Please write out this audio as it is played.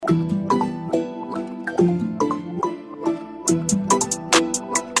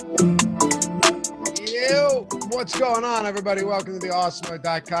What's going on, everybody? Welcome to the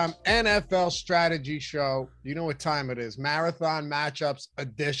Awesemo.com NFL Strategy Show. You know what time it is. Marathon Matchups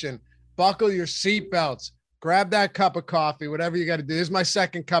Edition. Buckle your seatbelts. Grab that cup of coffee, whatever you got to do. This is my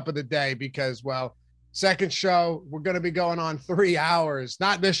second cup of the day because, well, second show, we're going to be going on 3 hours.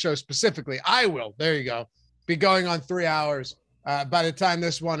 Not this show specifically. I will. There you go. Be going on 3 hours by the time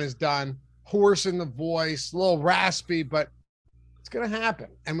this one is done. Hoarse in the voice, a little raspy, but it's going to happen.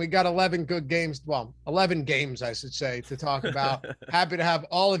 And we got 11 good games. Well, 11 games, I should say, to talk about. Happy to have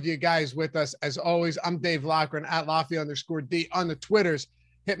all of you guys with us. As always, I'm Dave Lochran at Lofty_D on the Twitters.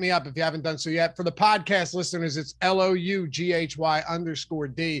 Hit me up if you haven't done so yet. For the podcast listeners, it's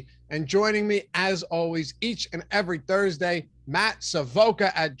LOUGHY_D. And joining me, as always, each and every Thursday, Matt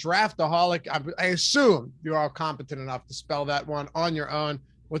Savoca at Draftaholic. I assume you're all competent enough to spell that one on your own.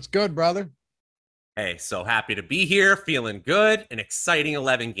 What's good, brother? Hey, so happy to be here, feeling good. An exciting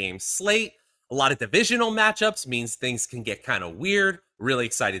 11-game slate. A lot of divisional matchups means things can get kind of weird. Really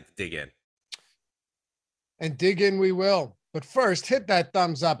excited to dig in. And dig in we will. But first, hit that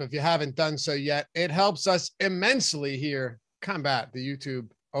thumbs up if you haven't done so yet. It helps us immensely here. Combat the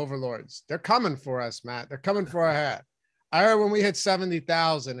YouTube overlords. They're coming for us, Matt. They're coming for our hat. I heard when we hit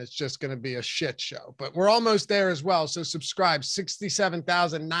 70,000, it's just going to be a shit show. But we're almost there as well. So subscribe,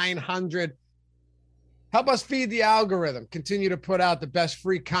 67,900. Help us feed the algorithm. Continue to put out the best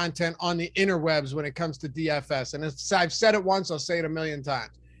free content on the interwebs when it comes to DFS. And as I've said it once, I'll say it a million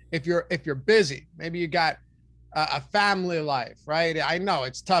times. If you're busy, maybe you got a family life, right? I know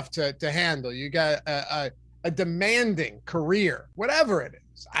it's tough to handle. You got a demanding career, whatever it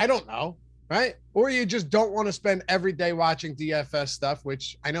is. I don't know, right? Or you just don't want to spend every day watching DFS stuff,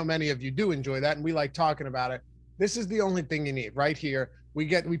 which I know many of you do enjoy that, and we like talking about it. This is the only thing you need right here.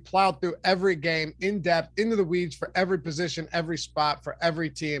 We plow through every game in depth, into the weeds for every position, every spot, for every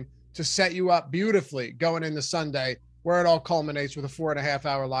team to set you up beautifully going into Sunday, where it all culminates with a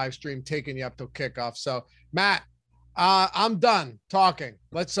 4.5-hour live stream taking you up till kickoff. So, Matt, I'm done talking.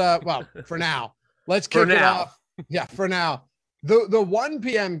 Let's, well, for now, let's kick it off. Yeah, for now. The 1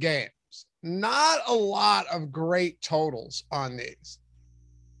 p.m. games, not a lot of great totals on these.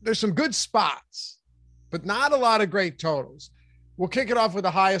 There's some good spots, but not a lot of great totals. We'll kick it off with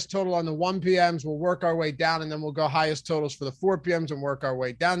the highest total on the 1 p.m.s. We'll work our way down, and then we'll go highest totals for the 4 p.m.s and work our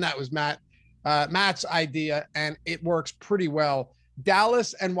way down. That was Matt's idea, and it works pretty well.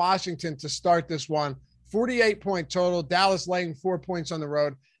 Dallas and Washington to start this one. 48-point total. Dallas laying 4 points on the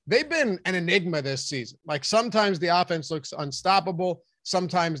road. They've been an enigma this season. Like, sometimes the offense looks unstoppable.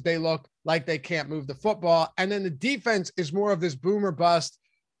 Sometimes they look like they can't move the football. And then the defense is more of this boomer bust.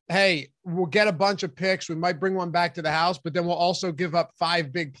 Hey, we'll get a bunch of picks. We might bring one back to the house, but then we'll also give up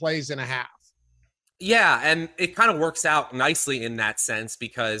 5 big plays and a half. Yeah, and it kind of works out nicely in that sense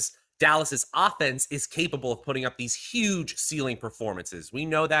because Dallas's offense is capable of putting up these huge ceiling performances. We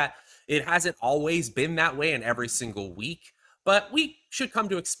know that it hasn't always been that way in every single week, but we should come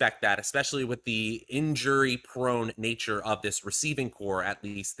to expect that, especially with the injury-prone nature of this receiving core, at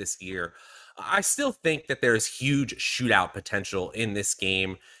least this year. I still think that there's huge shootout potential in this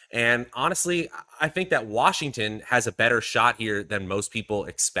game. And honestly, I think that Washington has a better shot here than most people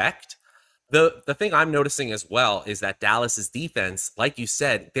expect. The thing I'm noticing as well is that Dallas's defense, like you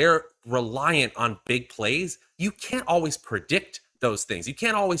said, they're reliant on big plays. You can't always predict those things. You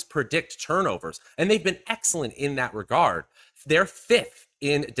can't always predict turnovers. And they've been excellent in that regard. They're 5th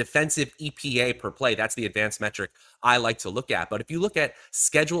in defensive EPA per play. That's the advanced metric I like to look at. But if you look at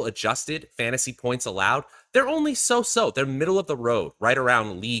schedule adjusted fantasy points allowed, they're only so-so. They're middle of the road, right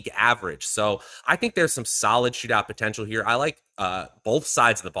around league average. So I think there's some solid shootout potential here. I like both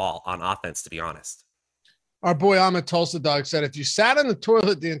sides of the ball on offense, to be honest. Our boy Ahmed Tulsa Dog said, if you sat on the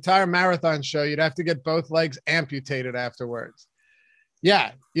toilet the entire marathon show, you'd have to get both legs amputated afterwards.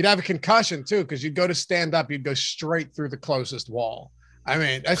 Yeah, you'd have a concussion too, because you'd go to stand up, you'd go straight through the closest wall. I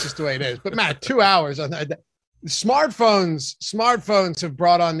mean, that's just the way it is. But Matt, 2 hours on that. Smartphones have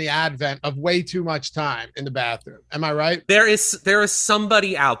brought on the advent of way too much time in the bathroom. Am I right? There is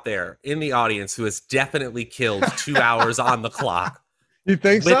somebody out there in the audience who has definitely killed 2 hours on the clock. You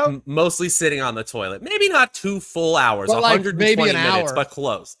think so? Mostly sitting on the toilet. Maybe not 2 full hours, but 120 maybe an minutes, hour. but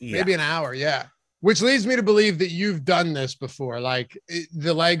close. Yeah. Maybe an hour, yeah. Which leads me to believe that you've done this before. Like,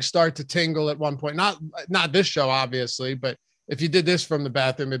 the legs start to tingle at one point. Not this show, obviously, but if you did this from the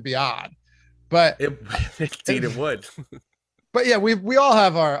bathroom, it'd be odd. But indeed it would. But yeah, we all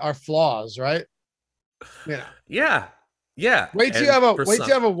have our flaws, right? You know. Yeah. Wait till you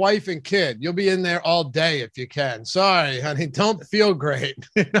have a wife and kid. You'll be in there all day if you can. Sorry, honey. Don't feel great.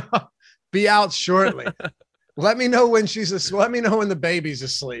 Be out shortly. Let me know when the baby's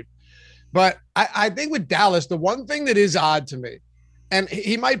asleep. But I think with Dallas, the one thing that is odd to me, and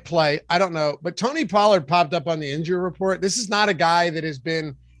he might play, I don't know, but Tony Pollard popped up on the injury report. This is not a guy that has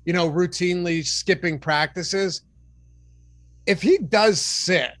been, routinely skipping practices. If he does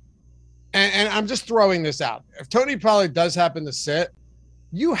sit, and I'm just throwing this out there, if Tony Pollard does happen to sit,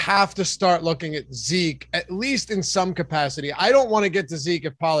 you have to start looking at Zeke, at least in some capacity. I don't want to get to Zeke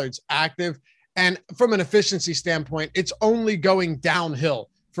if Pollard's active. And from an efficiency standpoint, it's only going downhill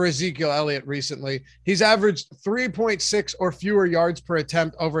for Ezekiel Elliott recently. He's averaged 3.6 or fewer yards per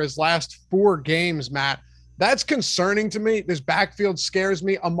attempt over his last 4 games, Matt. That's concerning to me. This backfield scares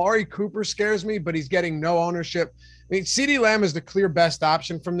me. Amari Cooper scares me, but he's getting no ownership. I mean, CeeDee Lamb is the clear best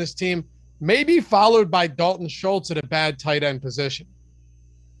option from this team, maybe followed by Dalton Schultz at a bad tight end position.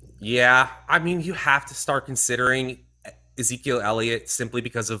 Yeah, I mean, you have to start considering Ezekiel Elliott simply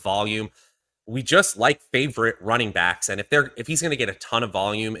because of volume. We just like favorite running backs, and if he's going to get a ton of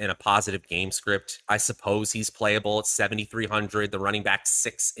volume in a positive game script, I suppose he's playable at 7,300. The running back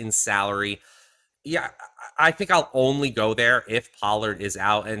 6 in salary. Yeah, I think I'll only go there if Pollard is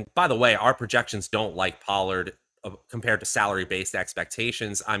out. And by the way, our projections don't like Pollard compared to salary-based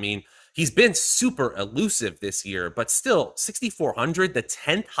expectations. I mean, he's been super elusive this year, but still 6,400, the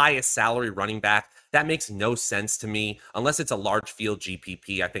 10th highest salary running back. That makes no sense to me. Unless it's a large field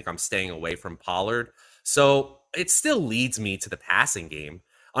GPP, I think I'm staying away from Pollard. So it still leads me to the passing game.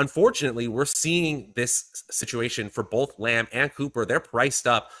 Unfortunately, we're seeing this situation for both Lamb and Cooper. They're priced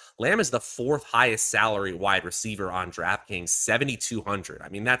up. Lamb is the 4th highest salary wide receiver on DraftKings, 7,200. I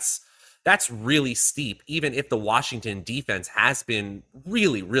mean, that's really steep, even if the Washington defense has been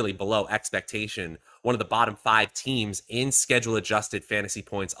really, really below expectation. One of the bottom 5 teams in schedule-adjusted fantasy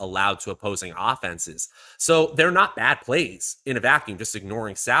points allowed to opposing offenses. So they're not bad plays in a vacuum, just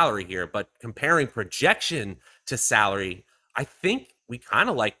ignoring salary here. But comparing projection to salary, I think we kind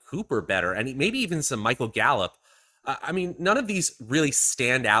of like Cooper better, and maybe even some Michael Gallup. I mean, none of these really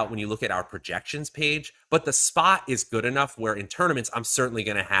stand out when you look at our projections page, but the spot is good enough where in tournaments, I'm certainly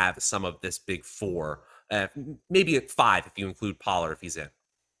going to have some of this big 4, maybe at 5 if you include Pollard if he's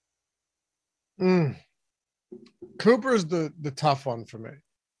in. Cooper's the tough one for me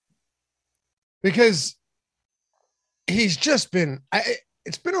because he's just been,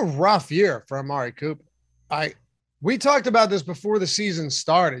 it's been a rough year for Amari Cooper. We talked about this before the season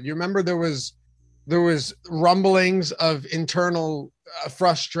started. You remember there was rumblings of internal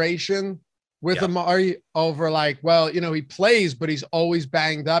frustration with Amari over he plays, but he's always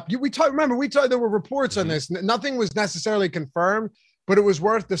banged up. There were reports on this. Nothing was necessarily confirmed, but it was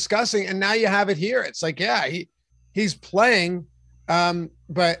worth discussing. And now you have it here. It's like, yeah, he's playing.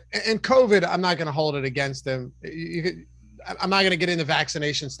 But COVID, I'm not going to hold it against him. I'm not going to get into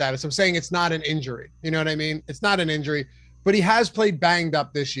vaccination status. I'm saying it's not an injury. You know what I mean? It's not an injury, but he has played banged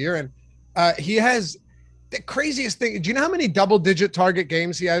up this year. And he has the craziest thing. Do you know how many double-digit target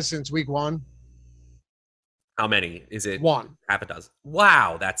games he has since week 1? How many? Is it 1? Half a dozen.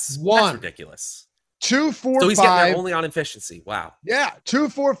 Wow, that's ridiculous. 2, 4, so he's 5. Getting there only on efficiency. Wow. Yeah, 2,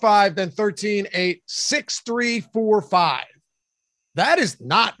 4, 5, then 13, 8, 6, 3, 4, 5. That is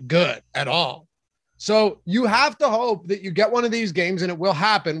not good at all. So you have to hope that you get one of these games, and it will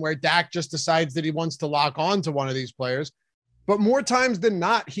happen, where Dak just decides that he wants to lock on to one of these players. But more times than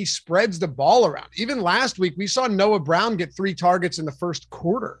not, he spreads the ball around. Even last week, we saw Noah Brown get 3 targets in the first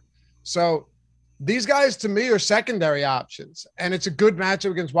quarter. So these guys, to me, are secondary options. And it's a good matchup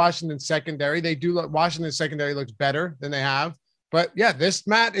against Washington's secondary. Washington's secondary looks better than they have. But yeah, this,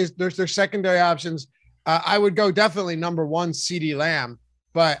 Matt, there's their secondary options. I would go definitely number 1, CeeDee Lamb.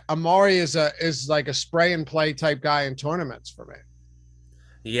 But Amari is like a spray and play type guy in tournaments for me.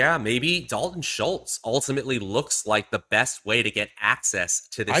 Yeah, maybe Dalton Schultz ultimately looks like the best way to get access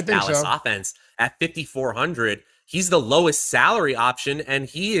to this Dallas offense at 5,400. He's the lowest salary option, and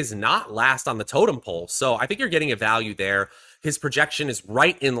he is not last on the totem pole. So I think you're getting a value there. His projection is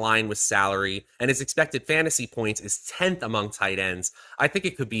right in line with salary, and his expected fantasy points is 10th among tight ends. I think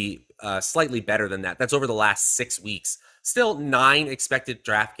it could be slightly better than that. That's over the last 6 weeks. Still, 9 expected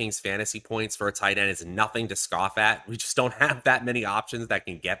DraftKings fantasy points for a tight end is nothing to scoff at. We just don't have that many options that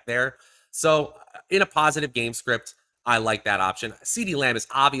can get there. So in a positive game script, I like that option. CeeDee Lamb is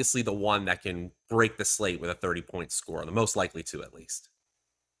obviously the one that can break the slate with a 30-point score, the most likely to at least.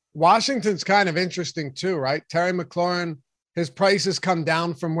 Washington's kind of interesting too, right? Terry McLaurin, his price has come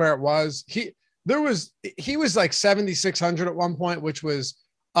down from where it was. He was like 7,600 at one point, which was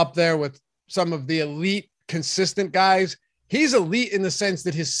up there with some of the elite consistent guys. He's elite in the sense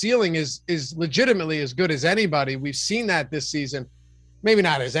that his ceiling is legitimately as good as anybody. We've seen that this season. Maybe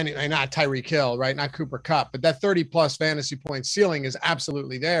not not Tyreek Hill, right? Not Cooper Kupp, but that 30 plus fantasy point ceiling is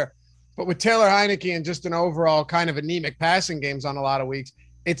absolutely there. But with Taylor Heineke and just an overall kind of anemic passing games on a lot of weeks,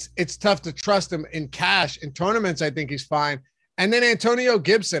 it's tough to trust him in cash. In tournaments, I think he's fine. And then Antonio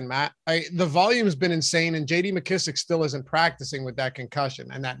Gibson, Matt, the volume's been insane, and J.D. McKissic still isn't practicing with that concussion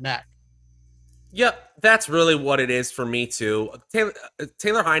and that neck. Yep, that's really what it is for me too.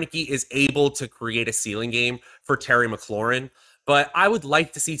 Taylor Heineke is able to create a ceiling game for Terry McLaurin, but I would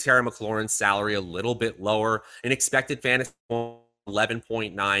like to see Terry McLaurin's salary a little bit lower. An expected fantasy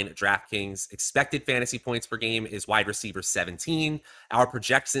 11.9 DraftKings. Expected fantasy points per game is wide receiver 17. Our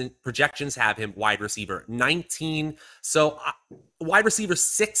projections have him wide receiver 19. So wide receiver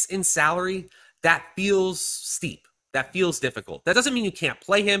 6 in salary, that feels steep. That feels difficult. That doesn't mean you can't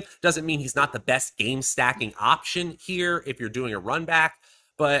play him. Doesn't mean he's not the best game stacking option here if you're doing a run back.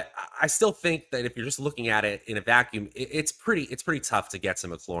 But I still think that if you're just looking at it in a vacuum, it's pretty tough to get to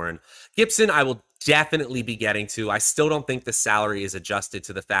McLaurin. Gibson, I will definitely be getting to. I still don't think the salary is adjusted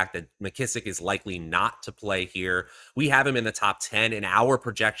to the fact that McKissic is likely not to play here. We have him in the top 10 in our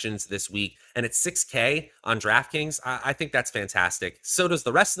projections this week, and it's 6K on DraftKings. I think that's fantastic. So does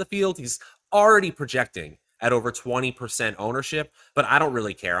the rest of the field. He's already projecting at over 20% ownership, but I don't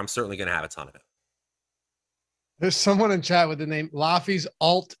really care. I'm certainly going to have a ton of it. There's someone in chat with the name Laffy's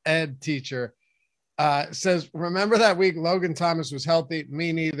alt ed teacher says, remember that week Logan Thomas was healthy?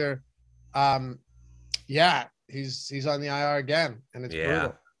 Me neither. Yeah, he's on the IR again, and it's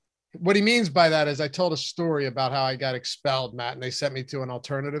brutal. What he means by that is I told a story about how I got expelled, Matt, and they sent me to an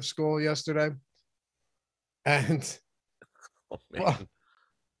alternative school yesterday. And well,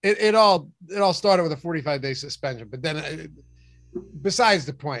 it all started with a 45-day suspension, but then besides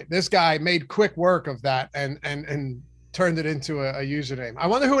the point, this guy made quick work of that and turned it into a username. I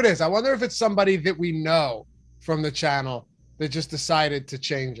wonder who it is. I wonder if it's somebody that we know from the channel that just decided to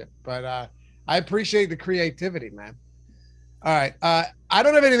change it. But I appreciate the creativity, man. All right. I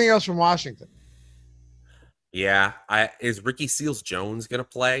don't have anything else from Washington. Yeah. Is Ricky Seals-Jones going to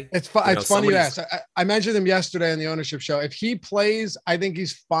play? It's funny you ask. I mentioned him yesterday on the ownership show. If he plays, I think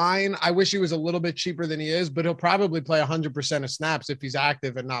he's fine. I wish he was a little bit cheaper than he is, but he'll probably play 100% of snaps if he's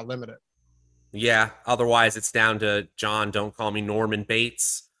active and not limited. Yeah. Otherwise, it's down to John, don't call me Norman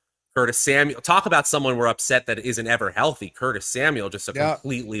Bates. Curtis Samuel. Talk about someone we're upset that isn't ever healthy. Curtis Samuel, just a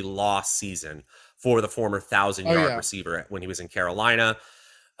completely lost season for the former 1,000-yard receiver when he was in Carolina.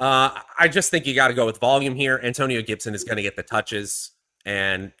 I just think you got to go with volume here. Antonio Gibson is going to get the touches,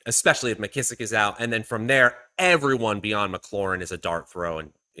 and especially if McKissic is out. And then from there, everyone beyond McLaurin is a dart throw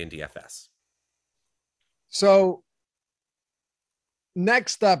in DFS. So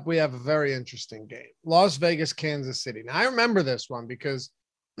next up, we have a very interesting game. Las Vegas, Kansas City. Now, I remember this one because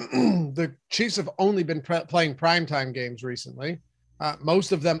the Chiefs have only been playing primetime games recently,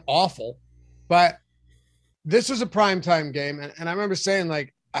 most of them awful. But this was a primetime game, and I remember saying,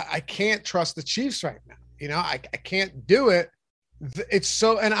 like, I can't trust the Chiefs right now. You know, I can't do it. It's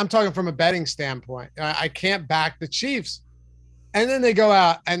so, and I'm talking from a betting standpoint. I can't back the Chiefs. And then they go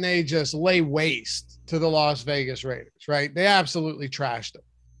out and they just lay waste to the Las Vegas Raiders, right? They absolutely trashed them.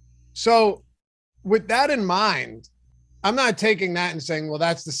 So with that in mind, I'm not taking that and saying, well,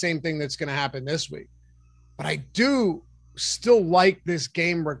 that's the same thing that's going to happen this week. But I do still like this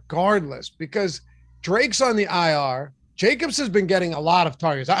game regardless because Drake's on the IR. Jacobs has been getting a lot of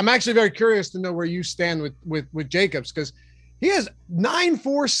targets. I'm actually very curious to know where you stand with Jacobs because he has 9,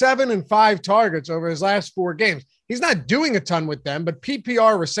 4, 7, and 5 targets over his last 4 games. He's not doing a ton with them, but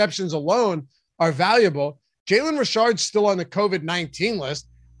PPR receptions alone are valuable. Jalen Richard's still on the COVID-19 list.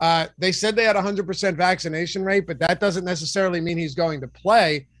 They said they had 100% vaccination rate, but that doesn't necessarily mean he's going to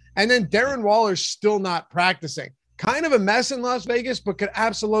play. And then Darren Waller's still not practicing. Kind of a mess in Las Vegas, but could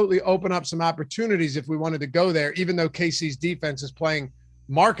absolutely open up some opportunities if we wanted to go there, even though KC's defense is playing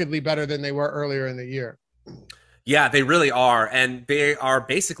markedly better than they were earlier in the year. Yeah, they really are. And they are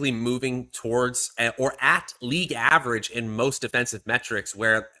basically moving towards or at league average in most defensive metrics,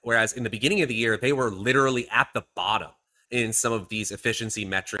 whereas in the beginning of the year, they were literally at the bottom in some of these efficiency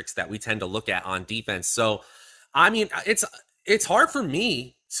metrics that we tend to look at on defense. So, I mean, it's hard for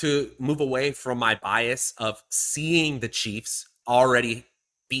me to move away from my bias of seeing the Chiefs already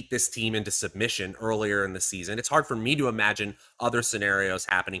beat this team into submission earlier in the season. It's hard for me to imagine other scenarios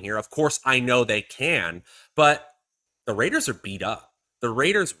happening here. Of course, I know they can, but the Raiders are beat up. The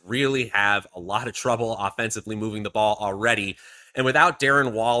Raiders really have a lot of trouble offensively moving the ball already. And without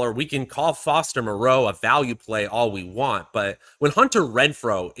Darren Waller, we can call Foster Moreau a value play all we want. But when Hunter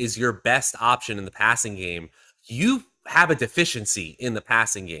Renfrow is your best option in the passing game, you have a deficiency in the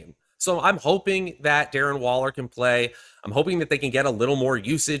passing game. So I'm hoping that Darren Waller can play. I'm hoping that they can get a little more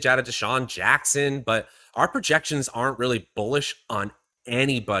usage out of Deshaun Jackson, but our projections aren't really bullish on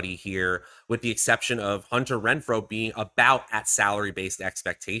anybody here, with the exception of Hunter Renfrow being about at salary-based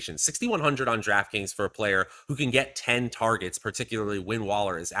expectations. 6,100 on DraftKings for a player who can get 10 targets, particularly when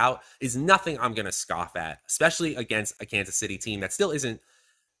Waller is out, is nothing I'm going to scoff at, especially against a Kansas City team that still isn't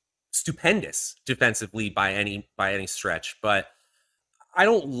stupendous defensively by any stretch. But I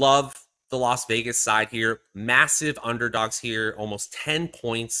don't love the Las Vegas side here. Massive underdogs here, almost 10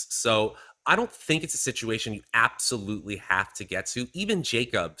 points. So I don't think it's a situation you absolutely have to get to. Even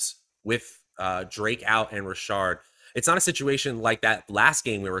Jacobs with Drake out and Rashard, it's not a situation like that last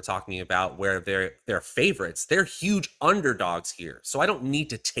game we were talking about where they're favorites. They're huge underdogs here. So I don't need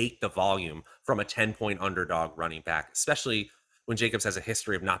to take the volume from a 10-point underdog running back, especially when Jacobs has a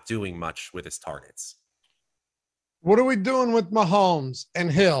history of not doing much with his targets. What are we doing with Mahomes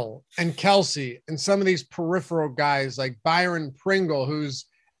and Hill and Kelsey and some of these peripheral guys like Byron Pringle, who's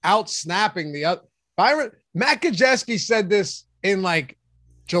out snapping the other? Matt Kajeski said this in like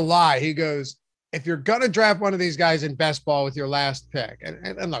July. He goes, if you're going to draft one of these guys in best ball with your last pick,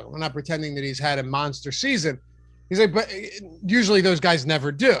 and look, we're not pretending that he's had a monster season. He's like, but usually those guys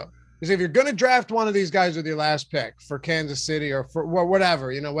never do. Because if you're going to draft one of these guys with your last pick for Kansas City or for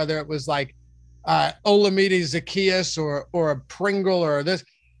whatever, whether it was like Olamide Zaccheaus or a Pringle or this,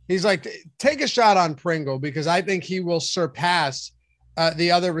 he's like, take a shot on Pringle because I think he will surpass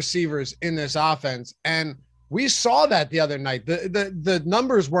the other receivers in this offense. And we saw that the other night. The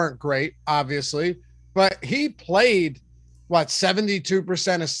numbers weren't great, obviously, but he played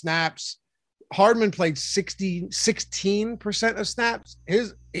 72% of snaps. Hardman played 16% of snaps.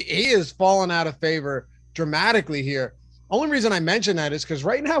 He has fallen out of favor dramatically here. Only reason I mention that is because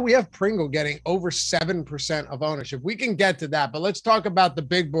right now we have Pringle getting over 7% of ownership. We can get to that, but let's talk about the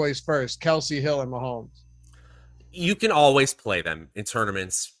big boys first, Kelsey, Hill, and Mahomes. You can always play them in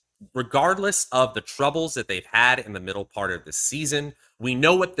tournaments, regardless of the troubles that they've had in the middle part of the season. We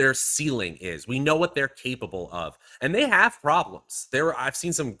know what their ceiling is. We know what they're capable of. And they have problems. I've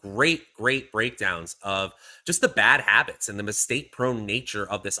seen some great breakdowns of just the bad habits and the mistake-prone nature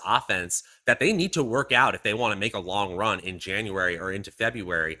of this offense that they need to work out if they want to make a long run in January or into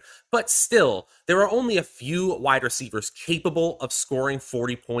February. But still, there are only a few wide receivers capable of scoring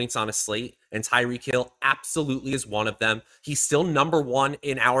 40 points on a slate, and Tyreek Hill absolutely is one of them. He's still number one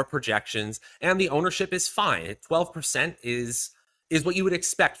in our projections, and the ownership is fine. 12% is what you would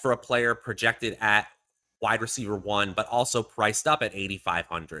expect for a player projected at wide receiver 1, but also priced up at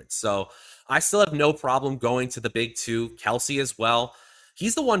 8,500. So I still have no problem going to the big two. Kelsey as well.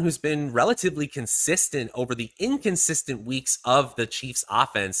 He's the one who's been relatively consistent over the inconsistent weeks of the Chiefs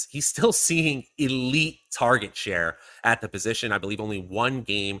offense. He's still seeing elite target share at the position. I believe only one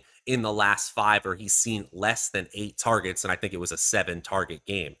game in the last 5 where he's seen less than 8 targets, and I think it was a 7-target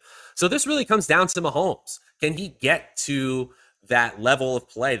game. So this really comes down to Mahomes. Can he get to that level of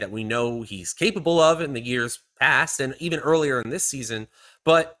play that we know he's capable of in the years past and even earlier in this season?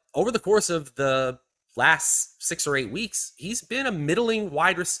 But over the course of the last 6 or 8 weeks, he's been a middling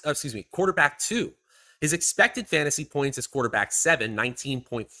quarterback 2. His expected fantasy points is quarterback 7,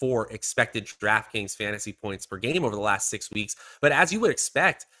 19.4 expected DraftKings fantasy points per game over the last 6 weeks. But as you would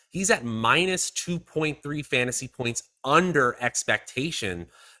expect, he's at minus 2.3 fantasy points under expectation.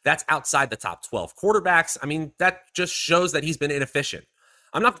 That's outside the top 12 quarterbacks. I mean, that just shows that he's been inefficient.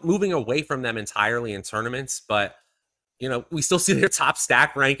 I'm not moving away from them entirely in tournaments, but we still see their top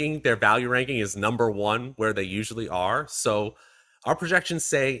stack ranking. Their value ranking is number 1 where they usually are. So our projections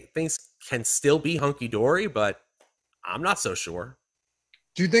say things can still be hunky-dory, but I'm not so sure.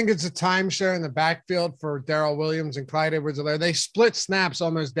 Do you think it's a timeshare in the backfield for Darrell Williams and Clyde Edwards-Helaire? They split snaps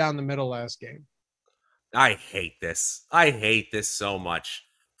almost down the middle last game. I hate this. I hate this so much.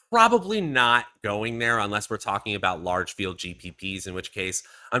 Probably not going there unless we're talking about large field GPPs, in which case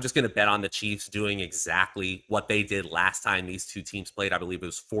I'm just going to bet on the Chiefs doing exactly what they did last time these two teams played. I believe it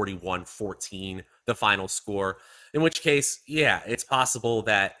was 41-14, the final score, in which case, yeah, it's possible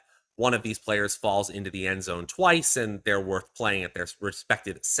that one of these players falls into the end zone twice and they're worth playing at their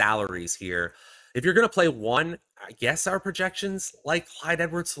respective salaries here. If you're going to play one, I guess our projections like Clyde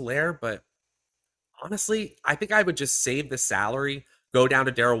Edwards-Helaire, but honestly, I think I would just save the salary, go down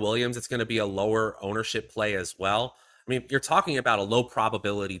to Darrell Williams. It's going to be a lower ownership play as well. I mean, you're talking about a low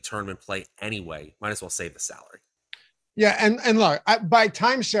probability tournament play anyway. Might as well save the salary. Yeah, and look, by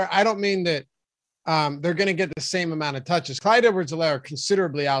timeshare, I don't mean that they're going to get the same amount of touches. Clyde Edwards-Helaire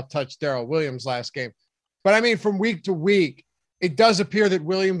considerably outtouched Darrell Williams last game. But I mean, from week to week, it does appear that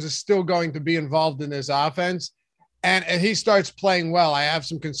Williams is still going to be involved in this offense. And he starts playing well, I have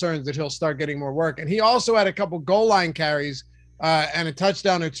some concerns that he'll start getting more work. And he also had a couple goal line carries and a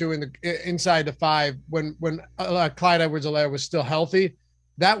touchdown or two inside the 5 when Clyde Edwards-Helaire was still healthy.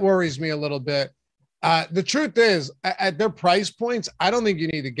 that worries me a little bit. The truth is, at their price points, I don't think you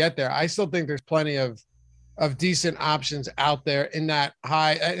need to get there. I still think there's plenty of decent options out there in that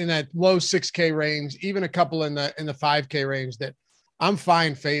low 6K range, even a couple in the 5K range that I'm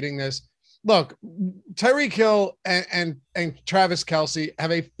fine fading this. Look, Tyreek Hill and Travis Kelce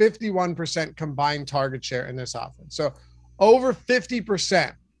have a 51% combined target share in this offense. So over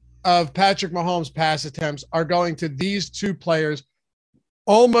 50% of Patrick Mahomes' pass attempts are going to these two players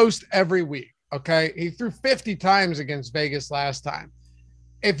almost every week. Okay. He threw 50 times against Vegas last time.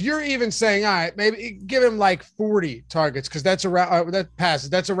 If you're even saying, all right, maybe give him like 40 targets, because that's around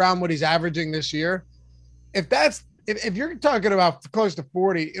that's around what he's averaging this year. If you're talking about close to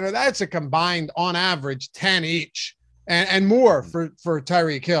 40, that's a combined on average 10 each and more for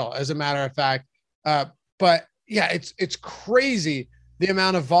Tyreek Hill, as a matter of fact. But yeah, it's crazy the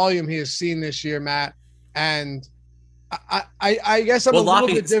amount of volume he has seen this year, Matt. And I guess I'm a little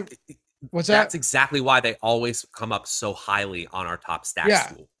bit different. What's that? That's exactly why they always come up so highly on our top stack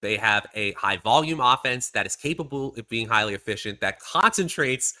tool. They have a high volume offense that is capable of being highly efficient, that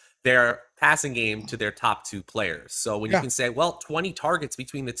concentrates their passing game to their top two players. So when you can say, well, 20 targets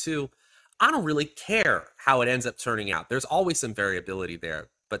between the two, I don't really care how it ends up turning out. There's always some variability there,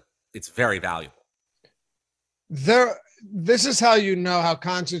 but it's very valuable. This is how you know how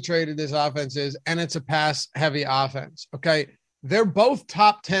concentrated this offense is, and it's a pass-heavy offense, okay? They're both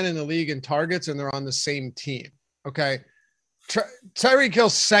top 10 in the league in targets, and they're on the same team, okay? Tyreek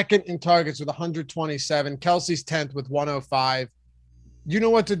Hill's second in targets with 127. Kelce's 10th with 105. You know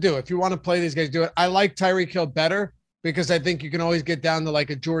what to do. If you want to play these guys, do it. I like Tyreek Hill better because I think you can always get down to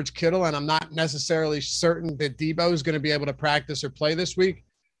like a George Kittle, and I'm not necessarily certain that Debo is going to be able to practice or play this week.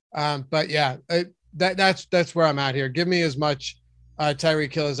 But yeah, that's where I'm at here. Give me as much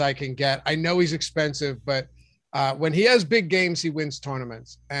Tyreek Hill as I can get. I know he's expensive, but when he has big games, he wins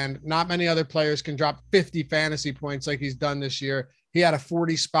tournaments, and not many other players can drop 50 fantasy points like he's done this year. He had a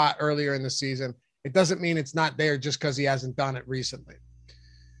 40 spot earlier in the season. It doesn't mean it's not there just because he hasn't done it recently.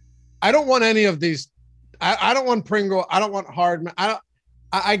 I don't want any of these. I don't want Pringle. I don't want Hardman.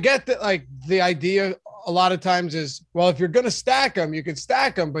 I get that, like, the idea a lot of times is, well, if you're going to stack them, you can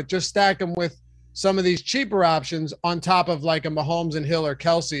stack them, but just stack them with some of these cheaper options on top of like a Mahomes and Hill or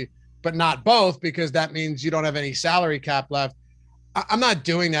Kelce, but not both, because that means you don't have any salary cap left. I'm not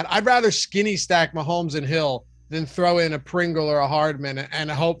doing that. I'd rather skinny stack Mahomes and Hill than throw in a Pringle or a Hardman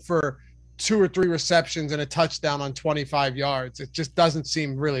and hope for 2 or 3 receptions and a touchdown on 25 yards. It just doesn't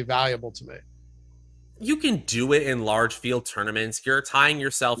seem really valuable to me. You can do it in large field tournaments. You're tying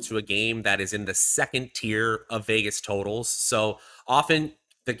yourself to a game that is in the second tier of Vegas totals. So often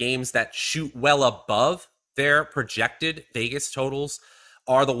the games that shoot well above their projected Vegas totals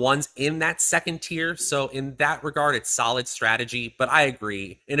are the ones in that second tier. So in that regard, it's solid strategy. But I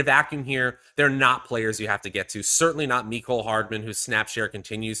agree, in a vacuum here, they're not players you have to get to. Certainly not Mecole Hardman, whose snap share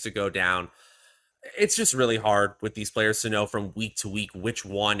continues to go down. It's just really hard with these players to know from week to week which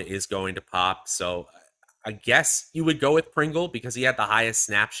one is going to pop. So I guess you would go with Pringle because he had the highest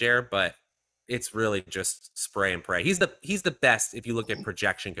snap share, but it's really just spray and pray. He's the best if you look at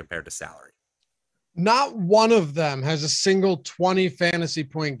projection compared to salary. Not one of them has a single 20 fantasy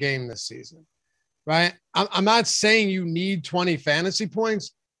point game this season, right? I'm not saying you need 20 fantasy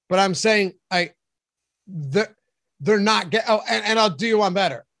points, but I'm saying they're not and I'll do you one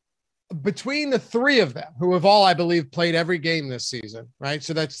better. Between the three of them, who have all, I believe, played every game this season, right?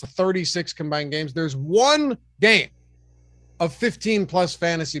 So that's 36 combined games. There's one game of 15 plus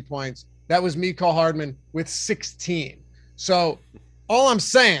fantasy points. That was Mecole Hardman with 16. So all I'm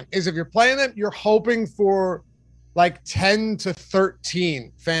saying is if you're playing them, you're hoping for like 10 to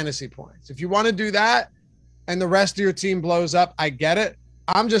 13 fantasy points. If you want to do that and the rest of your team blows up, I get it.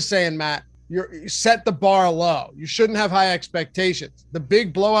 I'm just saying, Matt, you set the bar low. You shouldn't have high expectations. The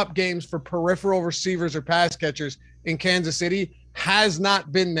big blow up games for peripheral receivers or pass catchers in Kansas City has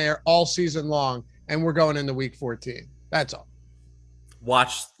not been there all season long. And we're going into week 14. That's all.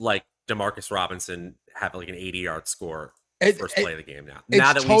 Watch like Demarcus Robinson have like an 80-yard score first play of the game now.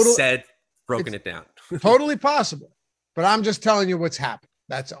 Now that we said broken it down. Totally possible. But I'm just telling you what's happened.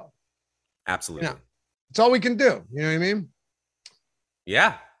 That's all. Absolutely. It's all we can do. You know what I mean?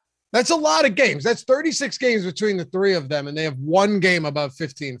 Yeah. That's a lot of games. That's 36 games between the three of them, and they have one game above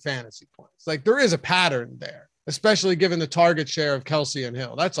 15 fantasy points. Like, there is a pattern there, especially given the target share of Kelce and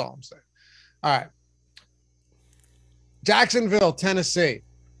Hill. That's all I'm saying. All right. Jacksonville, Tennessee.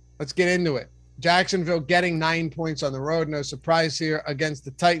 Let's get into it. Jacksonville getting 9 points on the road. No surprise here against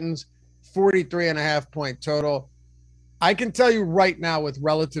the Titans. 43.5 point total. I can tell you right now with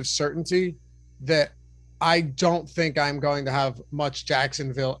relative certainty that I don't think I'm going to have much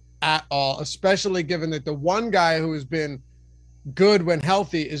Jacksonville at all, especially given that the one guy who has been good when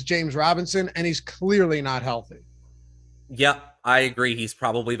healthy is James Robinson, and he's clearly not healthy. Yep, I agree. He's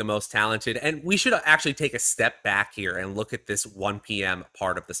probably the most talented. And we should actually take a step back here and look at this 1 p.m.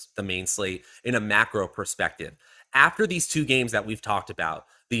 part of the main slate in a macro perspective. After these two games that we've talked about,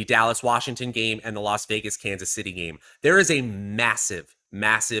 the Dallas-Washington game and the Las Vegas-Kansas City game, there is a massive,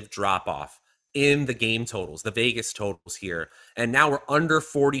 massive drop-off in the game totals, the Vegas totals here. And now we're under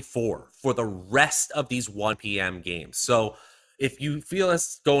 44 for the rest of these 1 p.m. games. So if you feel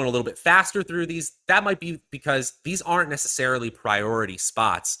us going a little bit faster through these, that might be because these aren't necessarily priority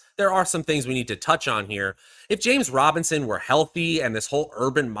spots. There are some things we need to touch on here. If James Robinson were healthy and this whole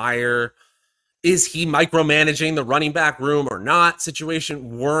Urban Meyer, is he micromanaging the running back room or not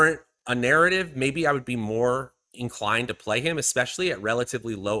situation weren't a narrative, maybe I would be more inclined to play him, especially at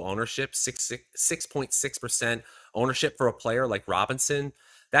relatively low ownership, 6.6% ownership for a player like Robinson.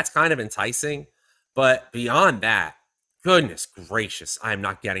 That's kind of enticing. But beyond that, goodness gracious, I'm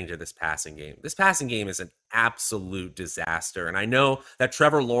not getting to this passing game. This passing game is an absolute disaster. And I know that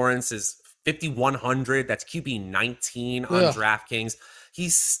Trevor Lawrence is 5,100. That's QB 19 on DraftKings.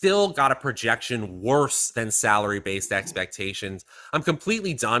 He's still got a projection worse than salary-based expectations. I'm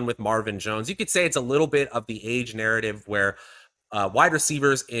completely done with Marvin Jones. You could say it's a little bit of the age narrative where wide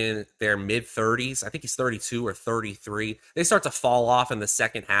receivers in their mid-30s, I think he's 32 or 33, they start to fall off in the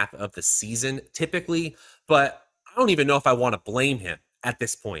second half of the season typically, but I don't even know if I want to blame him at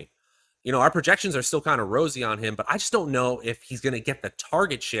this point. You know, our projections are still kind of rosy on him, but I just don't know if he's going to get the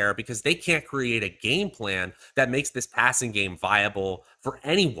target share because they can't create a game plan that makes this passing game viable for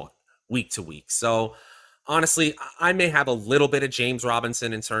anyone week to week. So honestly, I may have a little bit of James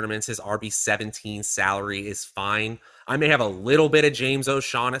Robinson in tournaments. His RB17 salary is fine. I may have a little bit of James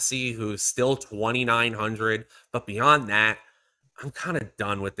O'Shaughnessy, who's still 2,900. But beyond that, I'm kind of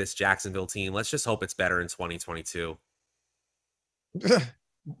done with this Jacksonville team. Let's just hope it's better in 2022.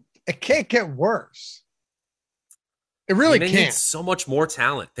 It can't get worse. It really can't. They need so much more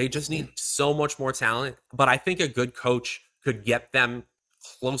talent. They just need so much more talent. But I think a good coach could get them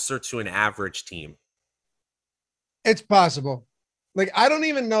closer to an average team. It's possible. Like, I don't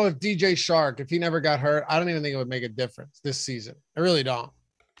even know if DJ Shark, if he never got hurt, I don't even think it would make a difference this season. I really don't.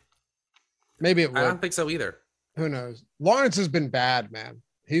 Maybe it would. I don't think so either. Who knows? Lawrence has been bad, man.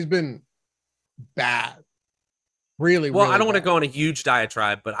 He's been bad. Really, well, really I don't want to bad. go on a huge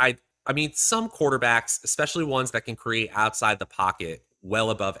diatribe, but I mean, some quarterbacks, especially ones that can create outside the pocket, well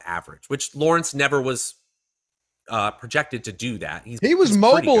above average, which Lawrence never was projected to do that. He was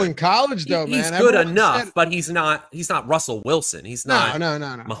mobile in college, though, man. He's good enough, but he's not Russell Wilson. He's not no.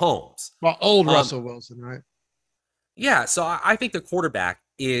 Mahomes. Well, old Russell Wilson, right? Yeah, so I think the quarterback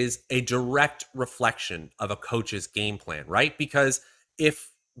is a direct reflection of a coach's game plan, right? Because if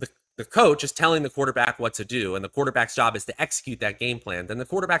the coach is telling the quarterback what to do and the quarterback's job is to execute that game plan, then the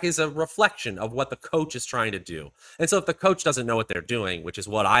quarterback is a reflection of what the coach is trying to do. And so if the coach doesn't know what they're doing, which is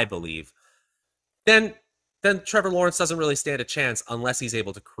what I believe, then Trevor Lawrence doesn't really stand a chance unless he's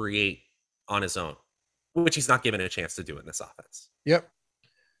able to create on his own, which he's not given a chance to do in this offense. Yep.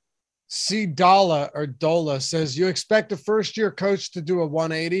 C. Dola says, you expect a first-year coach to do a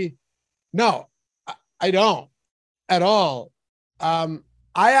 180? No, I don't at all.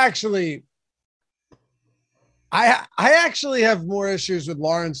 I actually have more issues with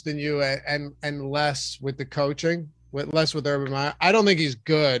Lawrence than you and less with the coaching, less with Urban Meyer. I don't think he's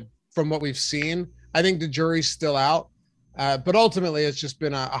good from what we've seen. I think the jury's still out. But ultimately, it's just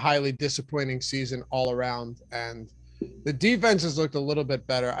been a highly disappointing season all around. And the defense has looked a little bit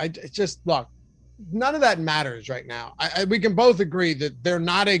better. Look, none of that matters right now. We can both agree that they're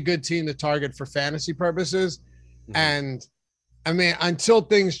not a good team to target for fantasy purposes. Mm-hmm. And I mean, until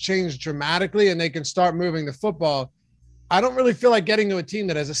things change dramatically and they can start moving the football, I don't really feel like getting to a team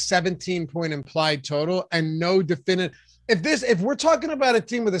that has a 17-point implied total and no definitive. If we're talking about a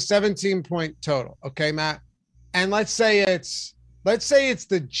team with a 17-point total, okay, Matt, and let's say it's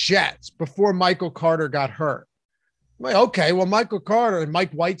the Jets before Michael Carter got hurt. I'm like, okay, well, Michael Carter and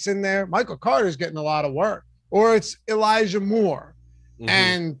Mike White's in there. Michael Carter's getting a lot of work. Or it's Elijah Moore. Mm-hmm.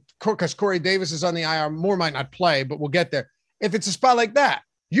 And because Corey Davis is on the IR, Moore might not play, but we'll get there. If it's a spot like that,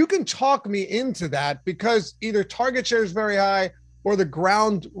 you can talk me into that because either target share is very high or the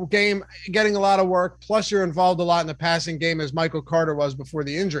ground game getting a lot of work, plus you're involved a lot in the passing game as Michael Carter was before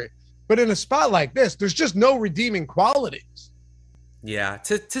the injury. But in a spot like this, there's just no redeeming qualities. Yeah,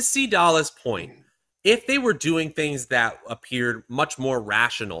 to see Dallas' point, if they were doing things that appeared much more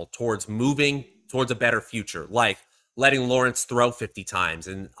rational towards moving towards a better future, like letting Lawrence throw 50 times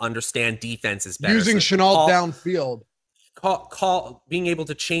and understand defenses better. Using Chenault downfield. Being able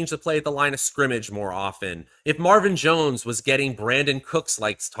to change the play at the line of scrimmage more often. If Marvin Jones was getting Brandon Cooks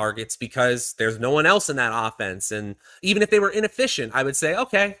likes targets because there's no one else in that offense, and even if they were inefficient, I would say,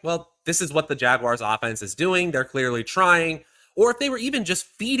 okay, well, this is what the Jaguars offense is doing. They're clearly trying. Or if they were even just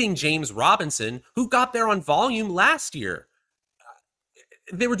feeding James Robinson, who got there on volume last year.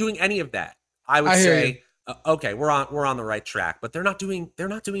 If they were doing any of that, I would say, okay, we're on the right track, but they're not doing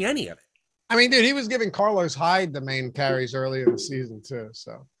any of it. I mean, dude, he was giving Carlos Hyde the main carries early in the season too.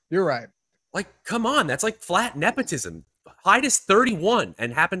 So you're right. Like, come on, that's like flat nepotism. Hyde is 31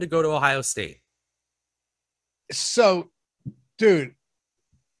 and happened to go to Ohio State. So, dude,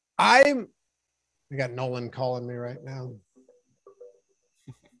 I got Nolan calling me right now.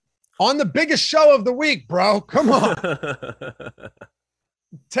 On the biggest show of the week, bro. Come on.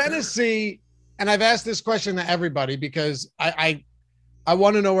 Tennessee, and I've asked this question to everybody because I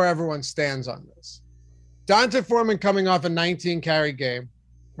want to know where everyone stands on this. D'Onta Foreman coming off a 19-carry game,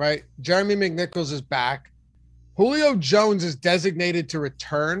 right? Jeremy McNichols is back. Julio Jones is designated to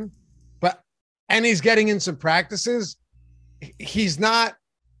return, and he's getting in some practices. He's not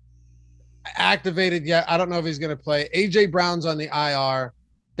activated yet. I don't know if he's going to play. A.J. Brown's on the IR.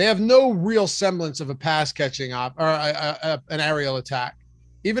 They have no real semblance of a pass-catching or an aerial attack.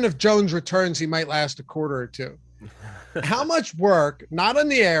 Even if Jones returns, he might last a quarter or two. How much work, not on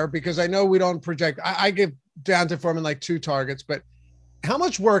the air, because I know we don't project. I give D'Onta Foreman like 2 targets, but how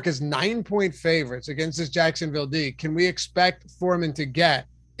much work is 9-point favorites against this Jacksonville D can we expect Foreman to get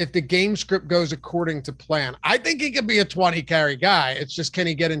if the game script goes according to plan? I think he could be a 20-carry guy. It's just, can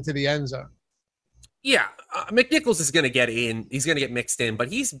he get into the end zone? Yeah, McNichols is going to get in. He's going to get mixed in, but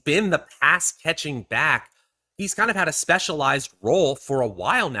he's been the pass-catching back. He's kind of had a specialized role for a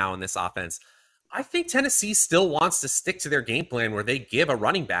while now in this offense. I think Tennessee still wants to stick to their game plan where they give a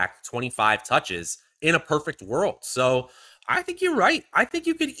running back 25 touches in a perfect world. So I think you're right. I think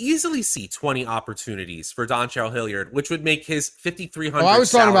you could easily see 20 opportunities for Dontrell Hilliard, which would make his 5,300. Oh, I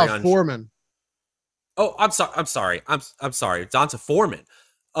was talking about Foreman. Oh, I'm sorry. I'm sorry. D'Onta Foreman.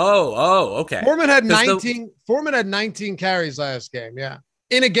 Oh, okay. Foreman had 19. Foreman had 19 carries last game. Yeah,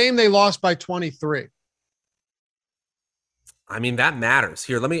 in a game they lost by 23. I mean, that matters.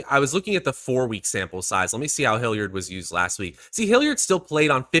 Here, I was looking at the 4-week sample size. Let me see how Hilliard was used last week. See, Hilliard still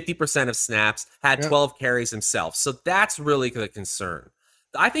played on 50% of snaps, had 12 carries himself. So that's really the concern.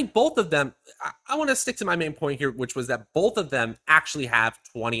 I think both of them, I want to stick to my main point here, which was that both of them actually have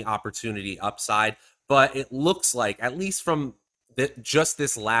 20 opportunity upside, but it looks like, at least from just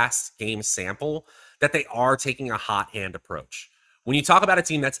this last game sample, that they are taking a hot hand approach. When you talk about a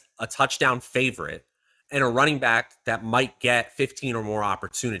team that's a touchdown favorite, and a running back that might get 15 or more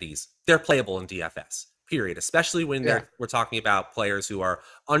opportunities, they're playable in DFS, period. Especially when we're talking about players who are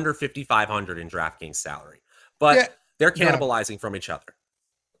under 5,500 in DraftKings salary. But they're cannibalizing from each other.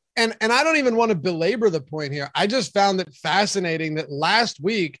 And I don't even want to belabor the point here. I just found it fascinating that last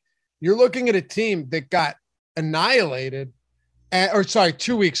week you're looking at a team that got annihilated,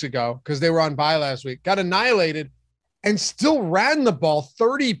 2 weeks ago, because they were on bye last week, got annihilated and still ran the ball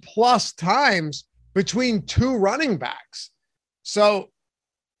 30 plus times between 2 running backs. So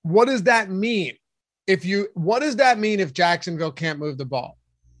what does that mean? What does that mean if Jacksonville can't move the ball?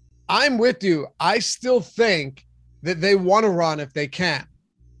 I'm with you. I still think that they want to run if they can.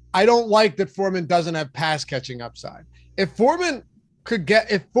 I don't like that Foreman doesn't have pass catching upside. If Foreman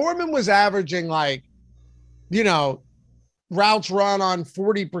was averaging routes run on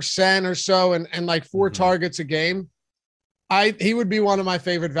 40% or so and like 4 targets a game, he would be one of my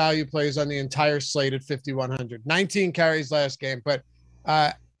favorite value plays on the entire slate at 5,100. 19 carries last game, but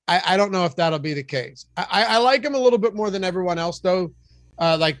I don't know if that'll be the case. I like him a little bit more than everyone else, though,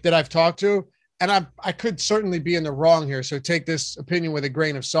 that I've talked to, and I could certainly be in the wrong here, so take this opinion with a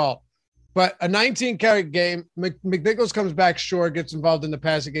grain of salt. But a 19-carry game, McNichols comes back short, gets involved in the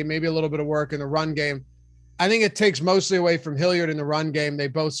passing game, maybe a little bit of work in the run game. I think it takes mostly away from Hilliard in the run game. They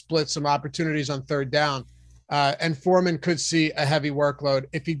both split some opportunities on third down. And Foreman could see a heavy workload.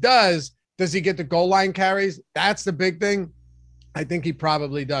 If he does he get the goal line carries? That's the big thing. I think he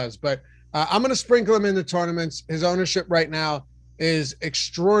probably does. But I'm going to sprinkle him in the tournaments. His ownership right now is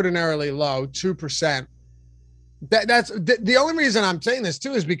extraordinarily low, 2%. That's the only reason I'm saying this,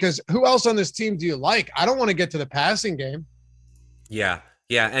 too, is because who else on this team do you like? I don't want to get to the passing game. Yeah.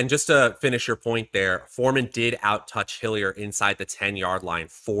 And just to finish your point there, Foreman did outtouch Hilliard inside the 10-yard line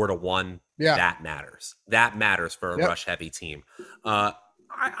 4-1. Yeah. That matters. That matters for a rush-heavy team. I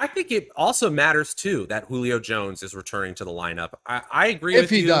think it also matters, too, that Julio Jones is returning to the lineup. I agree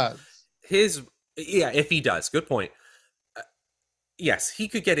with you. If he does. If he does. Good point. yes, he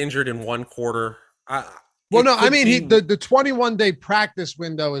could get injured in one quarter. Well, no, I mean, the 21-day practice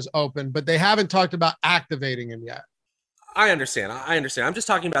window is open, but they haven't talked about activating him yet. I understand. I'm just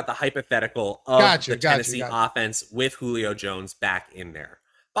talking about the hypothetical of the Tennessee offense with Julio Jones back in there.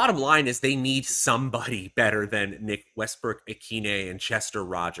 Bottom line is they need somebody better than Nick Westbrook-Ikhine and Chester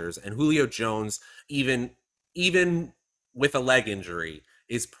Rogers. And Julio Jones, even with a leg injury,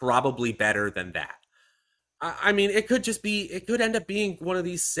 is probably better than that. I mean, it could end up being one of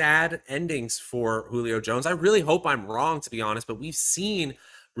these sad endings for Julio Jones. I really hope I'm wrong, to be honest, but we've seen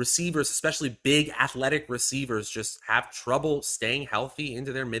receivers, especially big athletic receivers, just have trouble staying healthy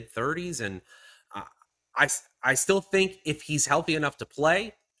into their mid-30s. And I still think if he's healthy enough to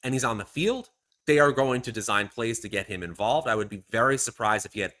play and he's on the field, they are going to design plays to get him involved. I would be very surprised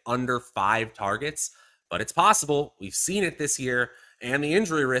if he had under 5 targets, but it's possible. We've seen it this year, and the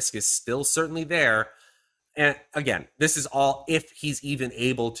injury risk is still certainly there. And again, this is all if he's even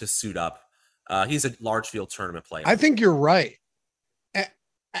able to suit up. He's a large field tournament player. I think you're right.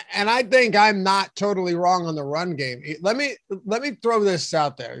 And I think I'm not totally wrong on the run game. Let me throw this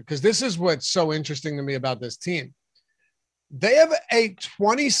out there, because this is what's so interesting to me about this team. They have a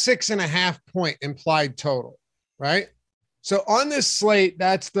 26.5 point implied total, right? So on this slate,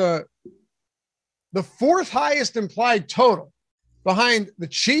 that's the 4th highest implied total behind the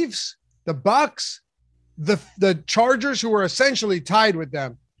Chiefs, the Bucks, the Chargers, who are essentially tied with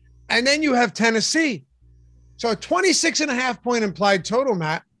them. And then you have Tennessee. So a 26.5 point implied total,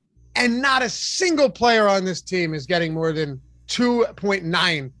 Matt, and not a single player on this team is getting more than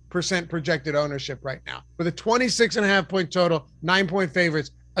 2.9% projected ownership right now, with a 26.5 point total, 9-point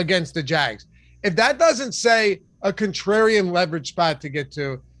favorites against the Jags. If that doesn't say a contrarian leverage spot to get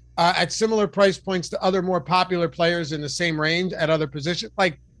to at similar price points to other more popular players in the same range at other positions,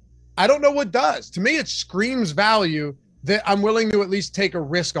 like, I don't know what does. To me, it screams value that I'm willing to at least take a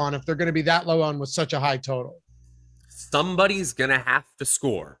risk on if they're going to be that low on with such a high total. Somebody's going to have to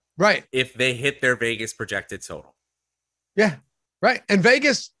score. Right. If they hit their Vegas projected total. Yeah. Right. And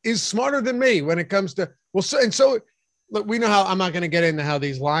Vegas is smarter than me when it comes to, so look, we know how, I'm not going to get into how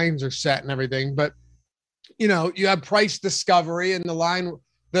these lines are set and everything, but you know, you have price discovery and the line,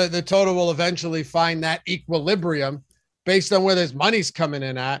 the total will eventually find that equilibrium based on where there's money's coming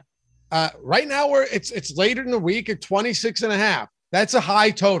in at. Right now it's later in the week at 26.5. That's a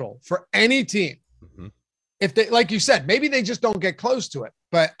high total for any team. Mm-hmm. If they, like you said, maybe they just don't get close to it,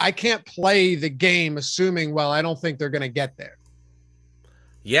 but I can't play the game assuming, well, I don't think they're going to get there.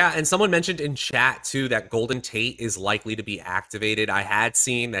 Yeah. And someone mentioned in chat too, that Golden Tate is likely to be activated. I had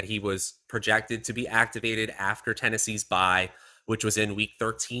seen that he was projected to be activated after Tennessee's bye, which was in week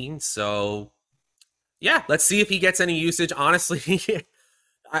 13. So yeah, let's see if he gets any usage. Honestly,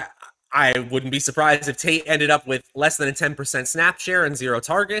 I wouldn't be surprised if Tate ended up with less than a 10% snap share and 0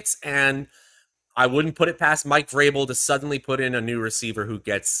 targets. And I wouldn't put it past Mike Vrabel to suddenly put in a new receiver who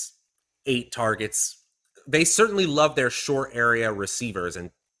gets 8 targets. They certainly love their short area receivers,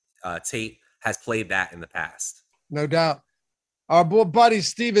 and Tate has played that in the past. No doubt. Our buddy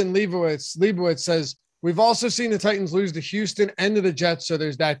Steven Leibowitz says, we've also seen the Titans lose to Houston and to the Jets, so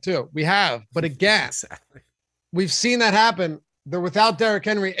there's that too. We have. But again, exactly. We've seen that happen. They're without Derrick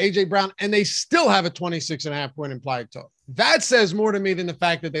Henry, A.J. Brown, and they still have a 26.5 point implied total. That says more to me than the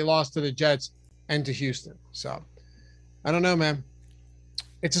fact that they lost to the Jets and to Houston. So I don't know, man.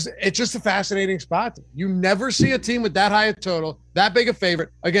 It's just a fascinating spot. You never see a team with that high a total, that big a favorite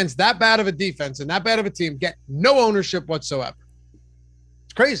against that bad of a defense and that bad of a team get no ownership whatsoever.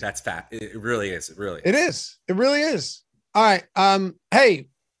 It's crazy. That's fat. It really is. It really is. It is. It really is. All right. Hey,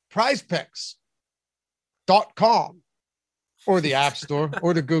 prizepicks.com or the App Store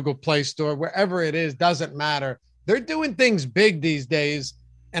or the Google Play Store, wherever it is, doesn't matter. They're doing things big these days.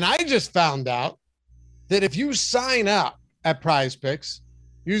 And I just found out that if you sign up at Prize Picks,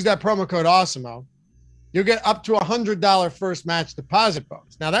 use that promo code AWESEMO, you'll get up to $100 first match deposit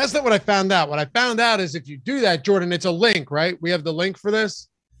bonus. Now, that's not what I found out. What I found out is if you do that, Jordan, it's a link, right? We have the link for this.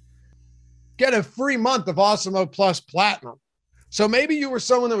 Get a free month of AWESEMO Plus Platinum. So maybe you were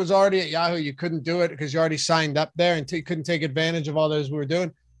someone that was already at Yahoo. You couldn't do it because you already signed up there and couldn't take advantage of all those we were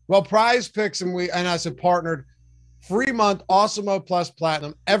doing. Well, Prize Picks and us have partnered. Free month, AWESEMO Plus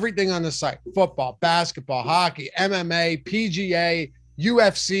Platinum, everything on the site. Football, basketball, hockey, MMA, PGA,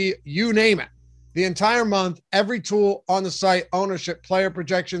 UFC, you name it. The entire month, every tool on the site, ownership, player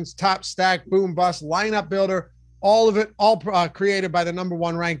projections, top stack, boom bust, lineup builder, all of it, all created by the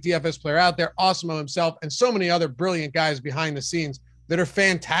 #1 ranked DFS player out there, AWESEMO himself, and so many other brilliant guys behind the scenes that are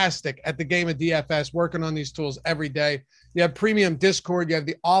fantastic at the game of DFS, working on these tools every day. You have premium Discord. You have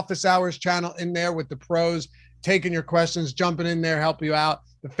the office hours channel in there with the pros. taking your questions, jumping in there, help you out.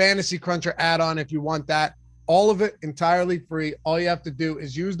 The Fantasy Cruncher add-on, if you want that, all of it entirely free. All you have to do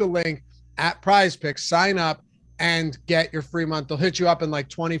is use the link at Prize Picks, sign up, and get your free month. They'll hit you up in like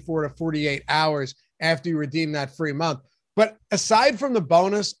 24 to 48 hours after you redeem that free month. But aside from the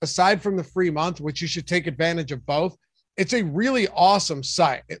bonus, aside from the free month, which you should take advantage of both, it's a really awesome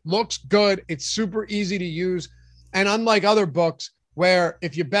site. It looks good. It's super easy to use. And unlike other books where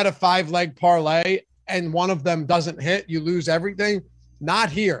if you bet a 5-leg parlay and one of them doesn't hit, you lose everything, not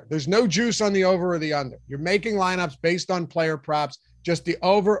here. There's no juice on the over or the under. You're making lineups based on player props, just the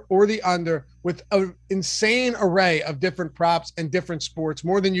over or the under, with an insane array of different props and different sports,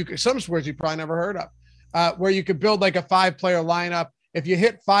 more than you could, some sports you probably never heard of, where you could build like a 5-player lineup. If you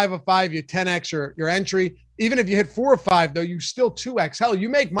hit 5 of 5, you 10x your entry. Even if you hit 4 of 5, though, you still 2x. Hell, you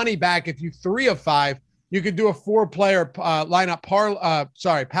make money back if you 3 of 5. You could do a 4-player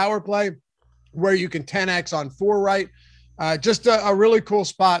lineup power play where you can 10x on 4 right. Just a really cool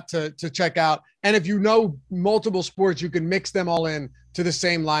spot to check out. And if you know multiple sports, you can mix them all in to the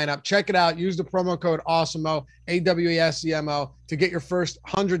same lineup. Check it out. Use the promo code AWESEMO, AWESEMO, to get your first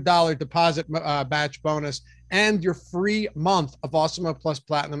 $100 deposit match bonus and your free month of AWESEMO Plus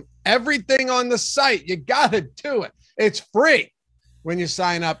Platinum. Everything on the site, you got to do it. It's free when you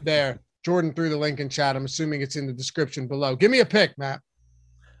sign up there. Jordan threw the link in chat. I'm assuming it's in the description below. Give me a pick, Matt.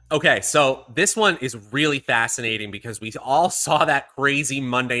 Okay, so this one is really fascinating because we all saw that crazy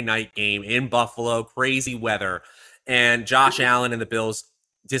Monday night game in Buffalo, crazy weather, and Josh Allen and the Bills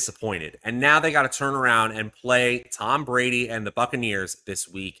disappointed. And now they got to turn around and play Tom Brady and the Buccaneers this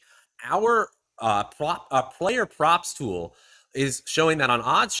week. Our player props tool is showing that on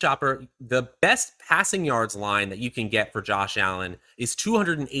Odds Shopper, the best passing yards line that you can get for Josh Allen is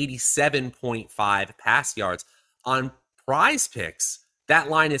 287.5 pass yards. On Prize Picks, that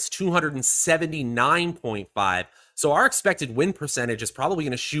line is 279.5. So our expected win percentage is probably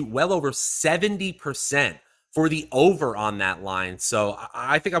going to shoot well over 70% for the over on that line. So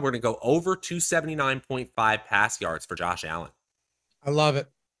I think I'm going to go over 279.5 pass yards for Josh Allen. I love it.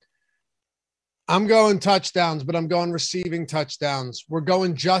 I'm going touchdowns, but I'm going receiving touchdowns. We're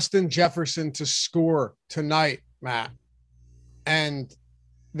going Justin Jefferson to score tonight, Matt. And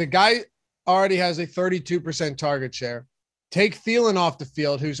the guy already has a 32% target share. Take Thielen off the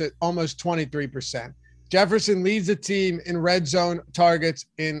field, who's at almost 23%. Jefferson leads the team in red zone targets,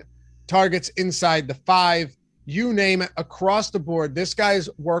 in targets inside the 5. You name it, across the board. This guy's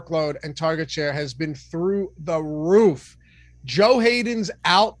workload and target share has been through the roof. Joe Hayden's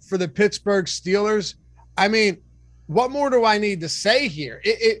out for the Pittsburgh Steelers. I mean, what more do I need to say here?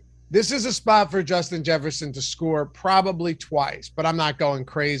 This is a spot for Justin Jefferson to score probably twice, but I'm not going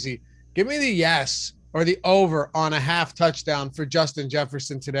crazy. Give me the yes or the over on a half touchdown for Justin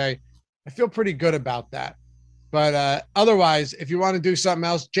Jefferson today. I feel pretty good about that. But otherwise, if you want to do something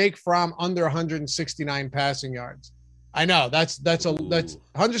else, Jake Fromm under 169 passing yards. I know that's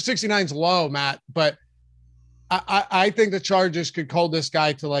 169 is low, Matt, but I think the Chargers could hold this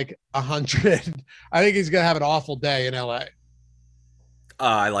guy to like 100. I think he's going to have an awful day in LA.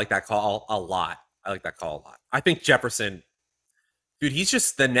 I like that call a lot. I think Jefferson, dude,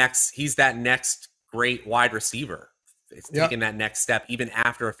 he's that next great wide receiver. It's taking that next step, even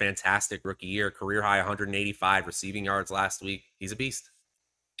after a fantastic rookie year, career high 185 receiving yards last week. He's a beast.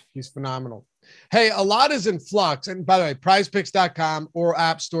 He's phenomenal. Hey, a lot is in flux. And by the way, prizepicks.com or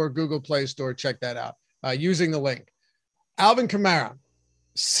App Store, Google Play Store, check that out using the link. Alvin Kamara.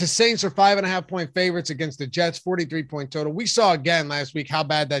 Saints are 5.5-point favorites against the Jets, 43-point total. We saw again last week how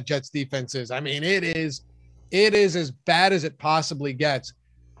bad that Jets defense is. I mean, it is as bad as it possibly gets.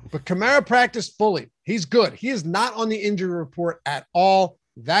 But Kamara practiced fully. He's good. He is not on the injury report at all.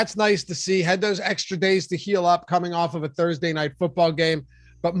 That's nice to see. Had those extra days to heal up coming off of a Thursday night football game.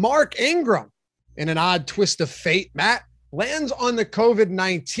 But Mark Ingram, in an odd twist of fate, Matt, lands on the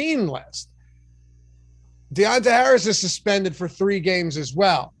COVID-19 list. Deonta Harris is suspended for 3 games as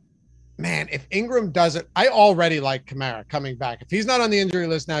well. Man, if Ingram doesn't, I already like Kamara coming back. If he's not on the injury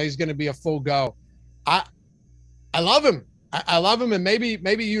list now, he's going to be a full go. I love him. I love him, and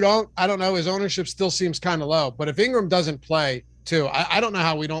maybe you don't. I don't know. His ownership still seems kind of low. But if Ingram doesn't play too, I don't know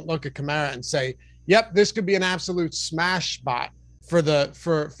how we don't look at Kamara and say, yep, this could be an absolute smash spot for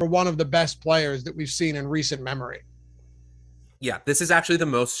one of the best players that we've seen in recent memory. Yeah, this is actually the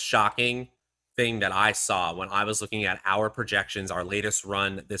most shocking thing that I saw when I was looking at our projections, our latest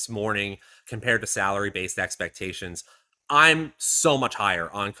run this morning compared to salary-based expectations. I'm so much higher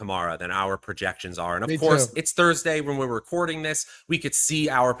on Kamara than our projections are. And of course, it's Thursday when we're recording this. We could see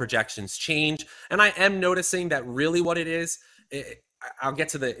our projections change. And I am noticing that really what it is, I'll get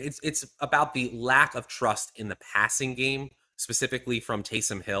to it's about the lack of trust in the passing game, specifically from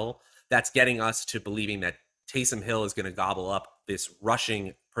Taysom Hill, that's getting us to believing that Taysom Hill is going to gobble up this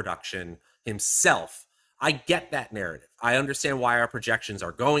rushing production himself. I get that narrative. I understand why our projections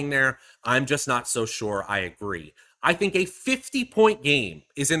are going there. I'm just not so sure I agree. I think a 50-point game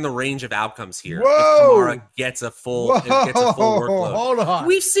is in the range of outcomes here. Whoa! If Kamara gets a full workload. Hold on.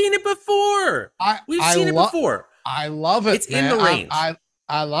 We've seen it before. We've seen it before. I love it. It's in the range.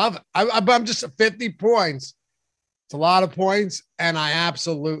 I love it. I'm just 50 points. It's a lot of points, and I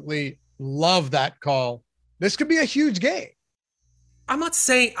absolutely love that call. This could be a huge game. I'm not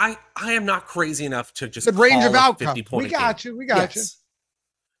saying I am not crazy enough to just the range of outcome. We got you.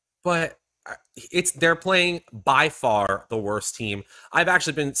 But they're playing by far the worst team. I've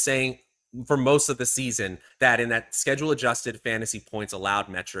actually been saying for most of the season that in that schedule adjusted fantasy points allowed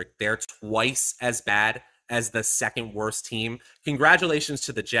metric, they're twice as bad as the second worst team. Congratulations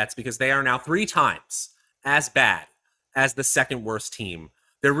to the Jets, because they are now 3 times as bad as the second worst team.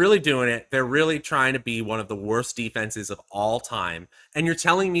 They're really doing it. They're really trying to be one of the worst defenses of all time. And you're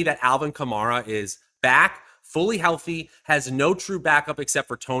telling me that Alvin Kamara is back, fully healthy, has no true backup except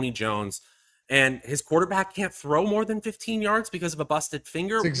for Tony Jones, and his quarterback can't throw more than 15 yards because of a busted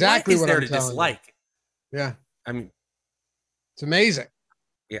finger? That's exactly what there I'm to dislike? You. Yeah. I mean, it's amazing.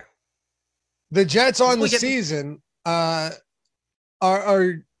 Yeah. The Jets on the season are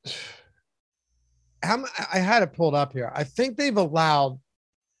how I had it pulled up here. I think they've allowed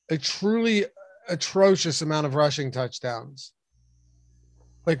a truly atrocious amount of rushing touchdowns.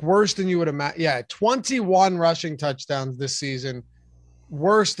 Like worse than you would imagine. Yeah, 21 rushing touchdowns this season.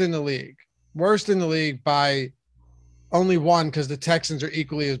 Worst in the league. Worst in the league by only one, because the Texans are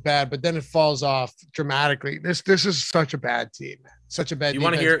equally as bad, but then it falls off dramatically. This is such a bad team, man. Such a bad You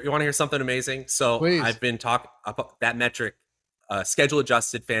want to hear something amazing? So Please. I've been talking about that metric, schedule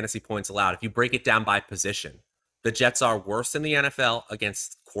adjusted fantasy points allowed. If you break it down by position, the Jets are worst in the NFL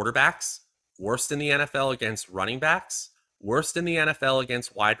against quarterbacks, worst in the NFL against running backs, worst in the NFL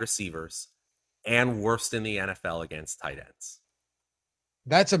against wide receivers, and worst in the NFL against tight ends.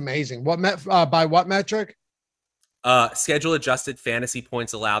 That's amazing. By what metric? Schedule adjusted fantasy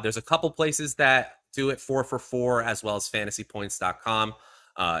points allowed. There's a couple places that do it 4 for 4, as well as fantasypoints.com.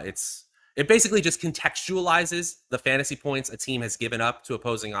 It basically just contextualizes the fantasy points a team has given up to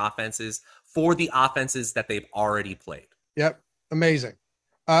opposing offenses for the offenses that they've already played. Yep. Amazing.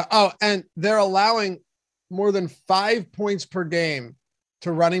 And they're allowing more than 5 points per game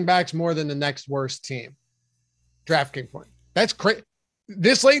to running backs more than the next worst team. DraftKings point. That's crazy.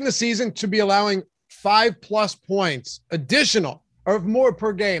 This late in the season to be allowing 5+ points additional or more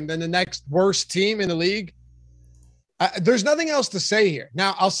per game than the next worst team in the league. There's nothing else to say here.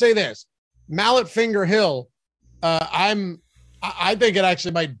 Now I'll say this: Mallet Finger Hill. I think it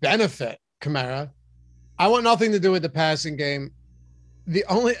actually might benefit Kamara. I want nothing to do with the passing game.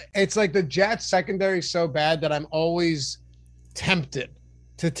 It's like the Jets secondary is so bad that I'm always tempted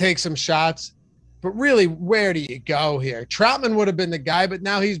to take some shots. But really, where do you go here? Troutman would have been the guy, but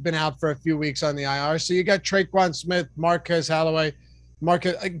now he's been out for a few weeks on the IR. So you got Traquan Smith, Marquez Holloway.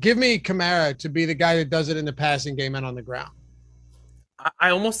 Give me Kamara to be the guy that does it in the passing game and on the ground. I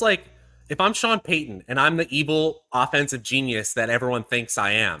almost like, if I'm Sean Payton and I'm the evil offensive genius that everyone thinks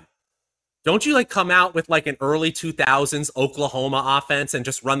I am, don't you come out with an early 2000s Oklahoma offense and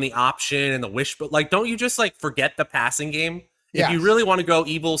just run the option and the wishbone? Don't you just forget the passing game? Yes. If you really want to go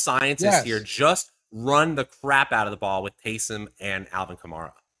evil scientist here, just run the crap out of the ball with Taysom and Alvin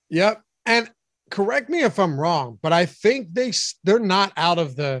Kamara. Yep. And correct me if I'm wrong, but I think they're not out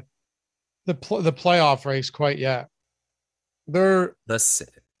of the playoff race quite yet. No,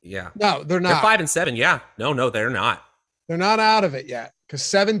 they're not. They're 5-7. Yeah. No, they're not. They're not out of it yet because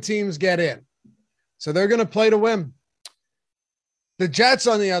 7 teams get in. So they're going to play to win. The Jets,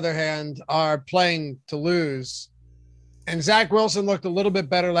 on the other hand, are playing to lose. And Zach Wilson looked a little bit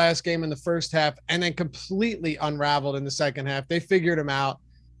better last game in the first half and then completely unraveled in the second half. They figured him out.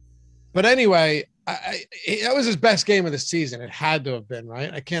 But anyway, that was his best game of the season. It had to have been,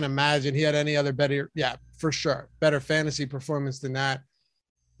 right? I can't imagine he had any other better, for sure, better fantasy performance than that.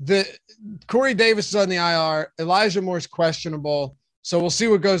 Corey Davis is on the IR. Elijah Moore's questionable. So we'll see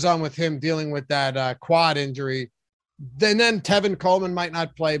what goes on with him dealing with that quad injury. Then Tevin Coleman might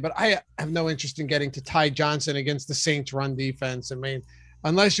not play, but I have no interest in getting to Ty Johnson against the Saints run defense. I mean,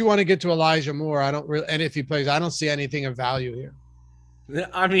 unless you want to get to Elijah Moore, I don't really, and if he plays, I don't see anything of value here.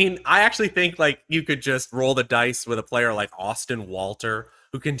 I mean, I actually think you could just roll the dice with a player like Austin Walter,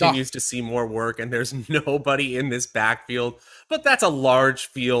 who continues to see more work, and there's nobody in this backfield, but that's a large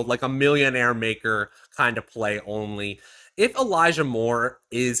field, a millionaire maker kind of play only. if Elijah Moore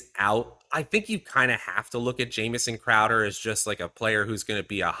is out, I think you kind of have to look at Jamison Crowder as just like a player who's going to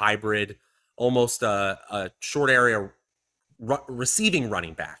be a hybrid, almost a short area receiving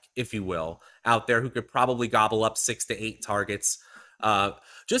running back, if you will, out there who could probably gobble up 6 to 8 targets.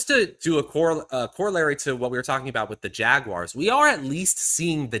 Just to do a corollary to what we were talking about with the Jaguars, we are at least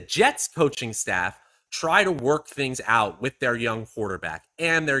seeing the Jets coaching staff try to work things out with their young quarterback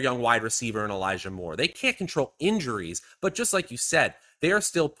and their young wide receiver in Elijah Moore. They can't control injuries, but just like you said, they are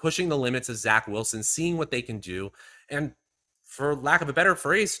still pushing the limits of Zach Wilson, seeing what they can do, and for lack of a better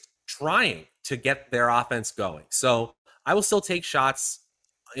phrase, trying to get their offense going. So I will still take shots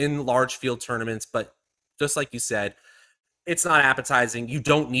in large field tournaments, but just like you said, it's not appetizing. You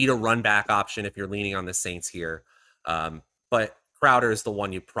don't need a run back option if you're leaning on the Saints here. But Crowder is the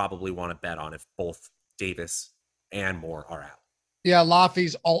one you probably want to bet on if both Davis and Moore are out. Yeah,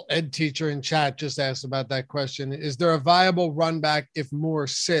 Laffy's alt ed teacher in chat just asked about that question. Is there a viable run back if Moore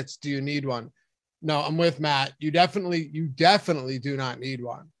sits? Do you need one? No, I'm with Matt. You definitely do not need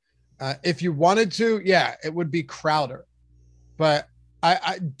one. If you wanted to, yeah, it would be Crowder. But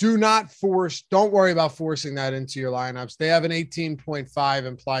I do not don't worry about forcing that into your lineups. They have an 18.5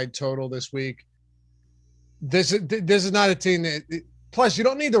 implied total this week. This is not a team that, plus you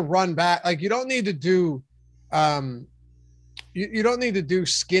don't need to run back. Like you don't need to do, you don't need to do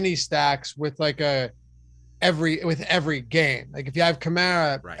skinny stacks with like every game. Like if you have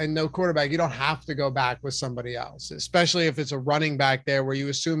Kamara and no quarterback, you don't have to go back with somebody else, especially if it's a running back there where you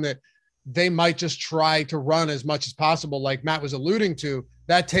assume that they might just try to run as much as possible. Like Matt was alluding to,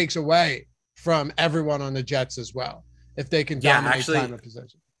 that takes away from everyone on the Jets as well. If they can dominate time of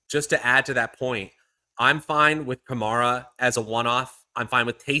possession. Just to add to that point, I'm fine with Kamara as a one-off. I'm fine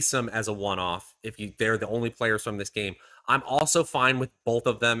with Taysom as a one-off. They're the only players from this game. I'm also fine with both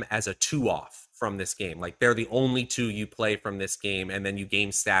of them as a two-off from this game. Like they're the only two you play from this game, and then you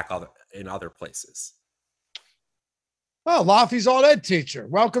game stack in other places. Oh, Laffy's all ed teacher.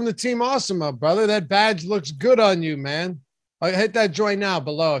 Welcome to Team Awesome, brother. That badge looks good on you, man. Hit that join now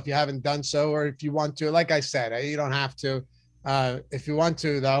below if you haven't done so, or if you want to. Like I said, you don't have to. If you want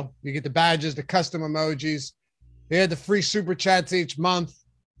to, though, you get the badges, the custom emojis. They had the free super chats each month.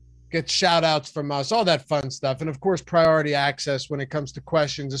 Get shout outs from us, all that fun stuff. And of course, priority access when it comes to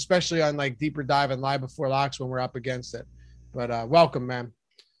questions, especially on like deeper dive and live before locks when we're up against it. But welcome, man.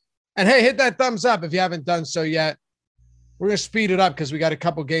 And hey, hit that thumbs up if you haven't done so yet. We're going to speed it up because we got a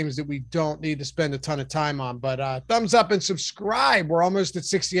couple games that we don't need to spend a ton of time on. But thumbs up and subscribe. We're almost at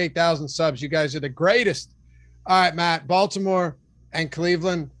 68,000 subs. You guys are the greatest. All right, Matt, Baltimore and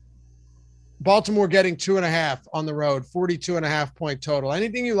Cleveland. Baltimore getting 2.5 on the road, 42.5 point total.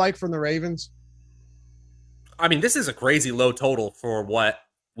 Anything you like from the Ravens? I mean, this is a crazy low total for what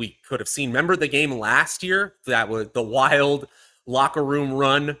we could have seen. Remember the game last year? That was the wild locker room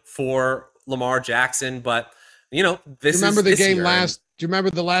run for Lamar Jackson. But, you know, Do you remember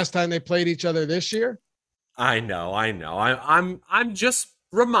the last time they played each other this year? I know. I'm just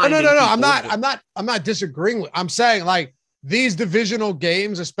reminding. No. I'm not disagreeing with. I'm saying like these divisional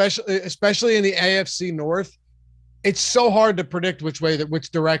games, especially in the AFC North, it's so hard to predict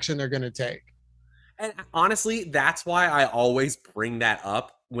which direction they're going to take. And honestly, that's why I always bring that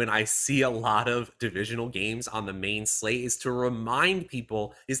up when I see a lot of divisional games on the main slate, is to remind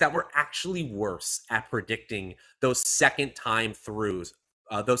people is that we're actually worse at predicting those second time throughs,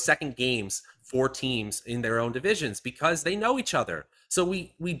 those second games for teams in their own divisions, because they know each other. So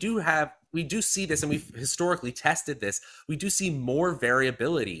we do see this, and we've historically tested this. We do see more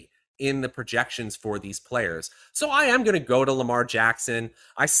variability in the projections for these players. So I am going to go to Lamar Jackson.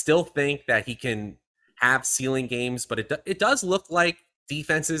 I still think that he can have ceiling games, but it does look like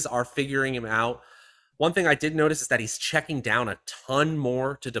defenses are figuring him out. One thing I did notice is that he's checking down a ton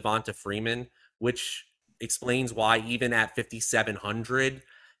more to Devonta Freeman, which explains why even at 5,700,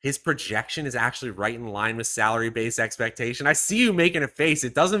 his projection is actually right in line with salary-based expectation. I see you making a face.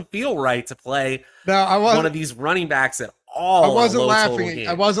 It doesn't feel right to play one of these running backs at all. I wasn't laughing at you.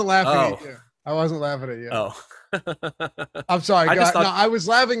 I wasn't laughing at you. I wasn't laughing at you. Oh. I'm sorry. I was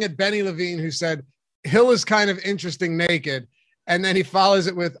laughing at Benny Levine, who said, Hill is kind of interesting naked. And then he follows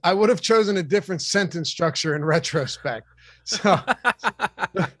it with, I would have chosen a different sentence structure in retrospect. So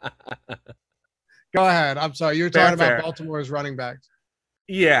go ahead. I'm sorry. You were talking about Baltimore's running backs.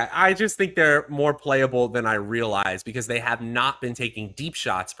 Yeah, I just think they're more playable than I realized because they have not been taking deep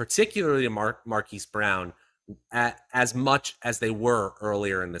shots, particularly Marquise Brown, as much as they were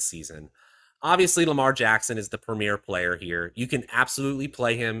earlier in the season. Obviously, Lamar Jackson is the premier player here. You can absolutely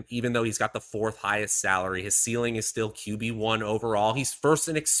play him, even though he's got the fourth highest salary. His ceiling is still QB1 overall. He's first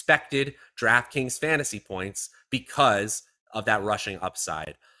in expected DraftKings fantasy points because of that rushing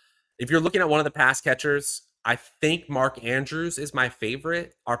upside. If you're looking at one of the pass catchers, I think Mark Andrews is my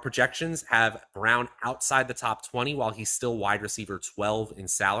favorite. Our projections have Brown outside the top 20 while he's still wide receiver 12 in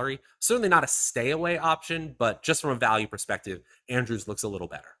salary. Certainly not a stay away option, but just from a value perspective, Andrews looks a little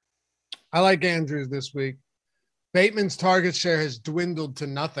better. I like Andrews this week. Bateman's target share has dwindled to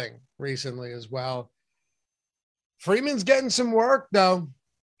nothing recently as well. Freeman's getting some work, though.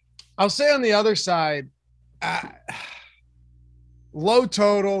 I'll say on the other side, low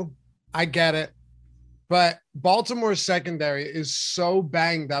total, I get it. But Baltimore's secondary is so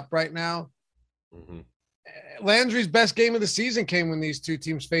banged up right now. Mm-hmm. Landry's best game of the season came when these two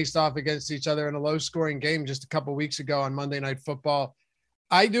teams faced off against each other in a low-scoring game just a couple weeks ago on Monday Night Football.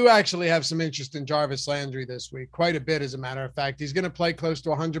 I do actually have some interest in Jarvis Landry this week, quite a bit, as a matter of fact. He's going to play close to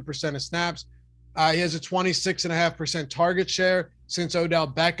 100% of snaps. He has a 26.5% target share since Odell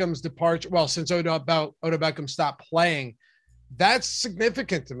Beckham's departure. Well, since Odell Beckham stopped playing. That's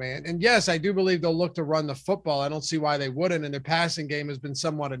significant to me. And yes, I do believe they'll look to run the football. I don't see why they wouldn't. And their passing game has been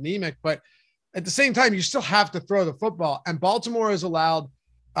somewhat anemic. But at the same time, you still have to throw the football. And Baltimore has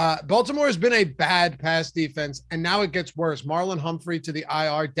been a bad pass defense, and now it gets worse. Marlon Humphrey to the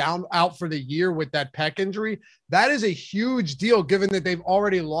IR, out for the year with that pec injury. That is a huge deal given that they've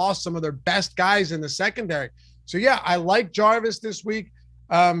already lost some of their best guys in the secondary. So, yeah, I like Jarvis this week.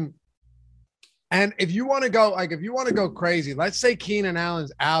 And if you want to go crazy, let's say Keenan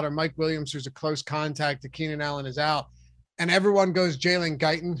Allen's out or Mike Williams, who's a close contact to Keenan Allen, is out, and everyone goes Jalen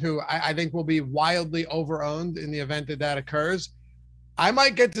Guyton, who I think will be wildly over-owned in the event that occurs. I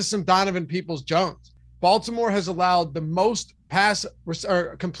might get to some Donovan Peoples-Jones. Baltimore has allowed the most pass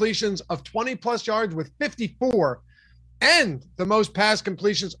or completions of 20-plus yards with 54 and the most pass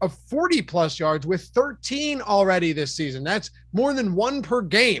completions of 40-plus yards with 13 already this season. That's more than one per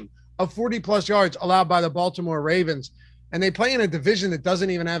game of 40-plus yards allowed by the Baltimore Ravens. And they play in a division that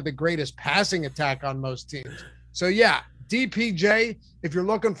doesn't even have the greatest passing attack on most teams. So, yeah, DPJ, if you're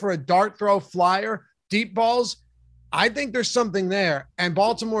looking for a dart throw flyer, deep balls, I think there's something there, and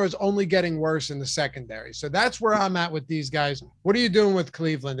Baltimore is only getting worse in the secondary. So that's where I'm at with these guys. What are you doing with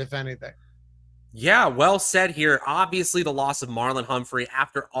Cleveland, if anything? Yeah, well said here. Obviously, the loss of Marlon Humphrey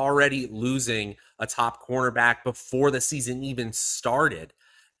after already losing a top cornerback before the season even started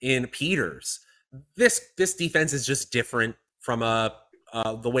in Peters. This defense is just different from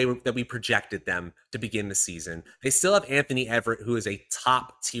the way that we projected them to begin the season. They still have Anthony Everett, who is a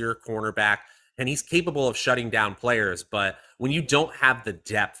top-tier cornerback, and he's capable of shutting down players. But when you don't have the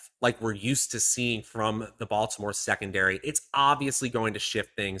depth like we're used to seeing from the Baltimore secondary, it's obviously going to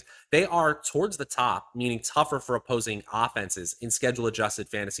shift things. They are towards the top, meaning tougher for opposing offenses in schedule-adjusted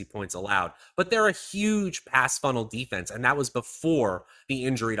fantasy points allowed. But they're a huge pass funnel defense, and that was before the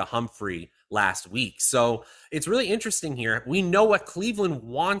injury to Humphrey last week. So it's really interesting here. We know what Cleveland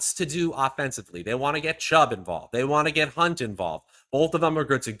wants to do offensively. They want to get Chubb involved. They want to get Hunt involved. Both of them are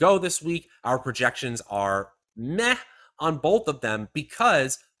good to go this week. Our projections are meh on both of them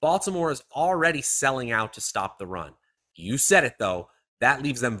because Baltimore is already selling out to stop the run. You said it, though. That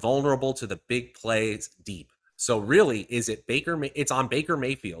leaves them vulnerable to the big plays deep. So really, is it it's on Baker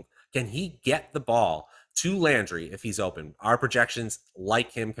Mayfield. Can he get the ball to Landry if he's open? Our projections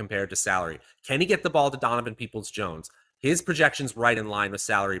like him compared to salary. Can he get the ball to Donovan Peoples-Jones? His projections right in line with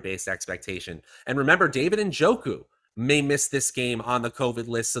salary-based expectation. And remember, David Njoku may miss this game on the COVID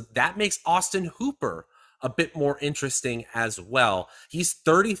list. So that makes Austin Hooper a bit more interesting as well. He's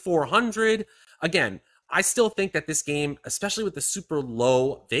 3,400. Again, I still think that this game, especially with the super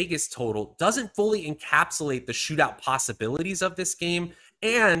low Vegas total, doesn't fully encapsulate the shootout possibilities of this game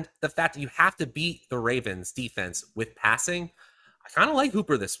and the fact that you have to beat the Ravens defense with passing. I kind of like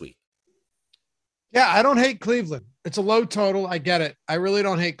Hooper this week. Yeah, I don't hate Cleveland. It's a low total. I get it. I really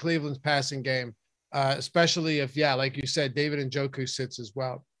don't hate Cleveland's passing game, especially if, yeah, like you said, David Njoku sits as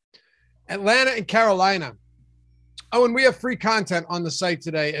well. Atlanta and Carolina. Oh, and we have free content on the site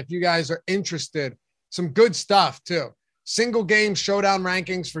today if you guys are interested. Some good stuff, too. Single game showdown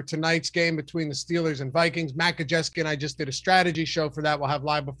rankings for tonight's game between the Steelers and Vikings. Matt Kajeski and I just did a strategy show for that. We'll have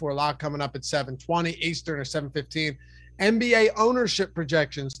Live Before Lock coming up at 7:20 Eastern or 7:15. NBA ownership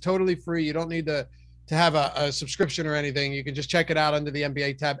projections, totally free. You don't need to have a subscription or anything. You can just check it out under the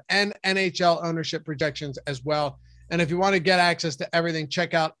NBA tab, and NHL ownership projections as well. And if you want to get access to everything,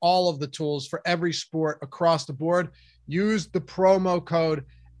 check out all of the tools for every sport across the board. Use the promo code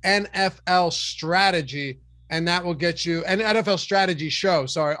NFL Strategy, and that will get you an NFL strategy show.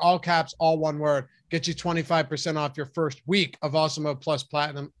 Sorry, all caps, all one word. Get you 25% off your first week of Awesemo Plus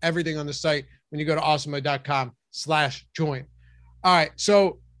Platinum. Everything on the site when you go to awesemo.com/join. All right,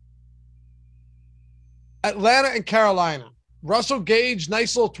 so Atlanta and Carolina. Russell Gage,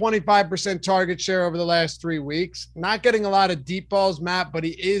 nice little 25% target share over the last 3 weeks. Not getting a lot of deep balls, Matt, but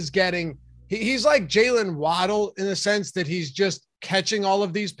he is getting – he's like Jalen Waddle in the sense that he's just catching all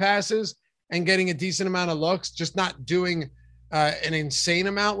of these passes and getting a decent amount of looks, just not doing an insane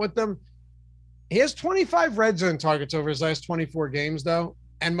amount with them. He has 25 red zone targets over his last 24 games, though,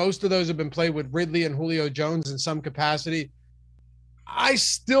 and most of those have been played with Ridley and Julio Jones in some capacity. I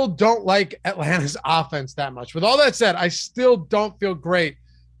still don't like Atlanta's offense that much. With all that said, I still don't feel great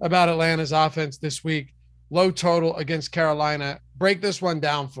about Atlanta's offense this week. Low total against Carolina. Break this one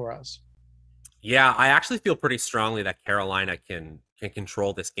down for us. Yeah, I actually feel pretty strongly that Carolina can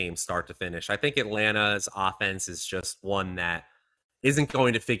control this game start to finish. I think Atlanta's offense is just one that isn't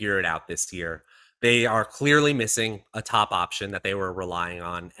going to figure it out this year. They are clearly missing a top option that they were relying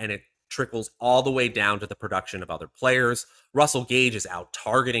on, and it trickles all the way down to the production of other players. Russell Gage is out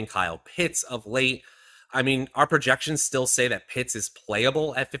targeting Kyle Pitts of late. I mean, our projections still say that Pitts is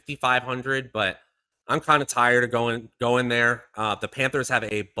playable at 5,500, but I'm kind of tired of going there. The Panthers have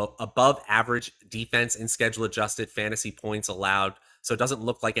a above average defense in schedule adjusted fantasy points allowed, so it doesn't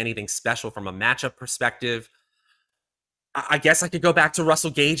look like anything special from a matchup perspective. I guess I could go back to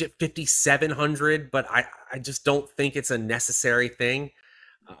Russell Gage at 5,700, but I just don't think it's a necessary thing.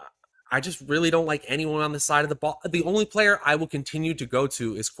 I just really don't like anyone on the side of the ball. The only player I will continue to go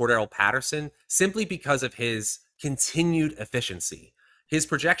to is Cordero Patterson, simply because of his continued efficiency. His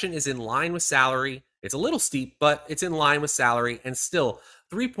projection is in line with salary. It's a little steep, but it's in line with salary, and still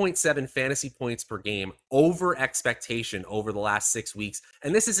 3.7 fantasy points per game over expectation over the last 6 weeks.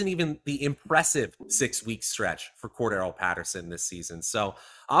 And this isn't even the impressive 6-week stretch for Cordero Patterson this season. So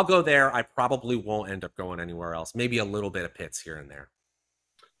I'll go there. I probably won't end up going anywhere else. Maybe a little bit of Pitts here and there.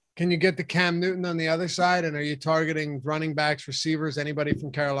 Can you get the Cam Newton on the other side? And are you targeting running backs, receivers, anybody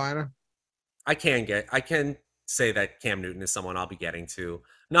from Carolina? I can say that Cam Newton is someone I'll be getting to.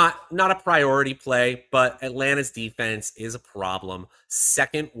 Not a priority play, but Atlanta's defense is a problem.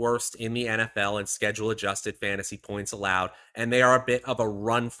 Second worst in the NFL in schedule adjusted fantasy points allowed. And they are a bit of a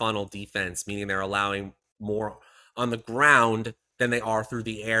run funnel defense, meaning they're allowing more on the ground than they are through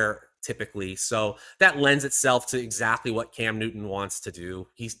the air typically. So that lends itself to exactly what Cam Newton wants to do.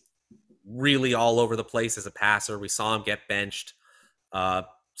 He's really all over the place as a passer. We saw him get benched.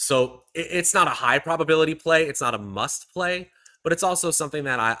 So it's not a high probability play. It's not a must play, but it's also something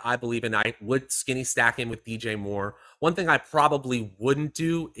that I believe in. I would skinny stack in with DJ Moore. One thing I probably wouldn't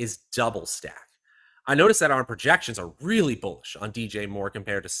do is double stack. I noticed that our projections are really bullish on DJ Moore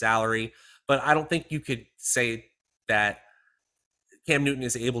compared to salary, but I don't think you could say that Cam Newton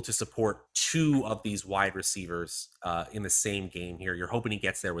is able to support two of these wide receivers in the same game here. You're hoping he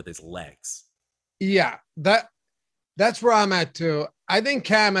gets there with his legs. Yeah, that's where I'm at too. I think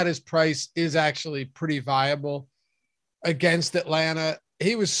Cam at his price is actually pretty viable against Atlanta.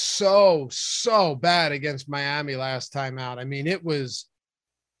 He was so bad against Miami last time out. I mean, it was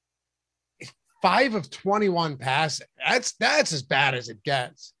 5 of 21 passing. That's as bad as it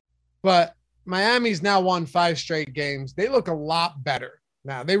gets. But Miami's now won 5 straight games. They look a lot better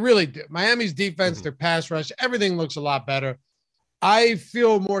now. They really do. Miami's defense, their pass rush, everything looks a lot better. I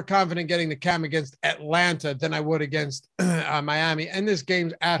feel more confident getting the Cam against Atlanta than I would against Miami. And this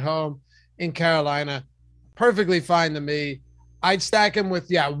game's at home in Carolina. Perfectly fine to me. I'd stack him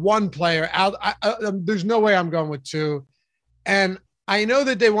with, one player out. There's no way I'm going with 2. And I know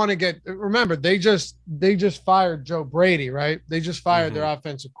that they want to get, remember, they just fired Joe Brady, right? They just fired their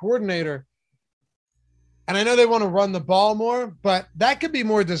offensive coordinator. And I know they want to run the ball more, but that could be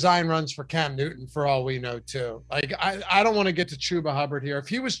more design runs for Cam Newton for all we know too. Like, I don't want to get to Chuba Hubbard here. If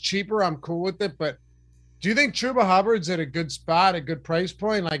he was cheaper, I'm cool with it. But do you think Chuba Hubbard's at a good spot, a good price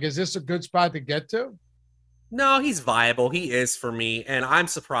point? Like, is this a good spot to get to? No, he's viable. He is for me. And I'm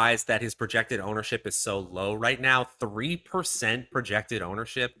surprised that his projected ownership is so low right now. 3% projected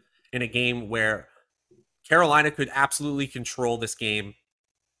ownership in a game where Carolina could absolutely control this game.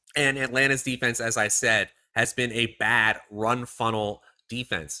 And Atlanta's defense, as I said, has been a bad run funnel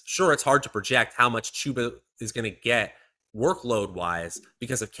defense. Sure, it's hard to project how much Chuba is going to get workload-wise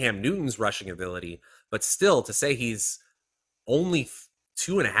because of Cam Newton's rushing ability, but still, to say he's only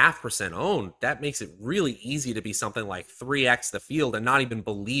 2.5% owned, that makes it really easy to be something like 3x the field and not even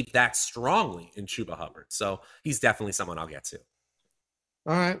believe that strongly in Chuba Hubbard. So he's definitely someone I'll get to.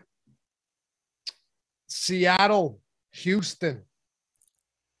 All right. Seattle, Houston.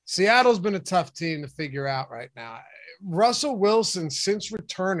 Seattle's been a tough team to figure out right now. Russell Wilson, since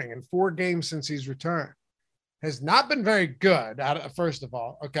returning in 4 games since he's returned, has not been very good. First of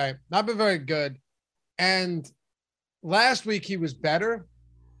all, okay, not been very good. And last week he was better,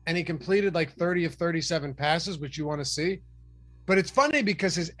 and he completed like 30 of 37 passes, which you want to see. But it's funny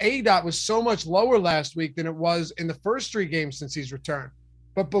because his ADOT was so much lower last week than it was in the first 3 games since he's returned.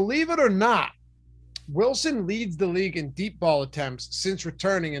 But believe it or not, Wilson leads the league in deep ball attempts since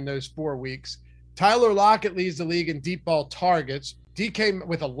returning in those 4 weeks. Tyler Lockett leads the league in deep ball targets, DK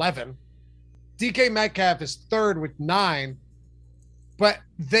with 11. DK Metcalf is third with 9, but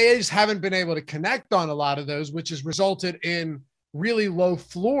they just haven't been able to connect on a lot of those, which has resulted in really low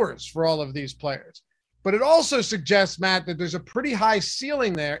floors for all of these players. But it also suggests, Matt, that there's a pretty high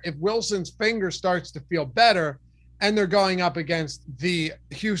ceiling there if Wilson's finger starts to feel better and they're going up against the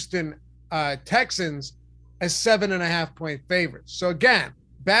Houston Texans as 7.5-point favorites. So again,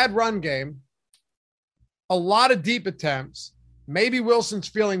 bad run game, a lot of deep attempts. Maybe Wilson's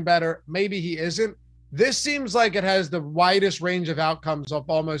feeling better. Maybe he isn't. This seems like it has the widest range of outcomes of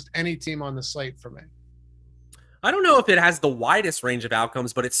almost any team on the slate for me. I don't know if it has the widest range of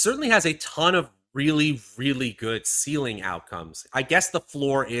outcomes, but it certainly has a ton of really, really good ceiling outcomes. I guess the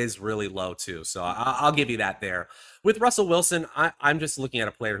floor is really low too. So I'll give you that there. With Russell Wilson, I'm just looking at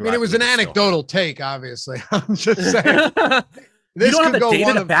a player who it was an anecdotal take, obviously. I'm just saying. You don't have the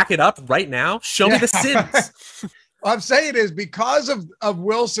data to back it up right now? Show me the sins. I'm saying is because of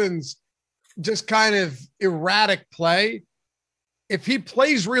Wilson's just kind of erratic play, if he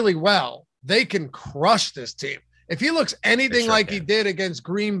plays really well, they can crush this team. If he looks anything like he did against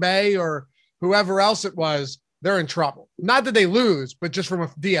Green Bay or whoever else it was, they're in trouble. Not that they lose, but just from a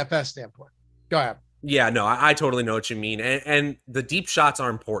DFS standpoint. Go ahead. Yeah, no, I totally know what you mean. And the deep shots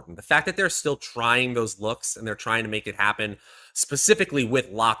are important. The fact that they're still trying those looks and they're trying to make it happen, specifically with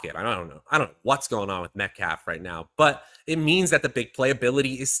Lockett. I don't know what's going on with Metcalf right now, but it means that the big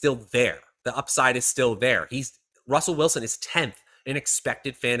playability is still there. The upside is still there. Russell Wilson is 10th in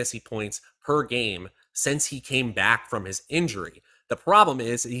expected fantasy points per game since he came back from his injury. The problem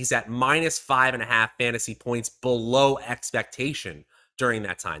is he's at minus 5.5 fantasy points below expectation during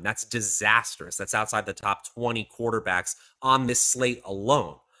that time. That's disastrous. That's outside the top 20 quarterbacks on this slate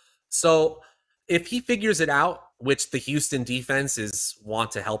alone. So if he figures it out, which the Houston defenses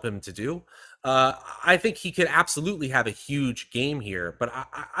want to help him to do, I think he could absolutely have a huge game here, but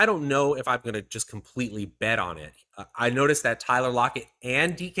I don't know if I'm going to just completely bet on it. I noticed that Tyler Lockett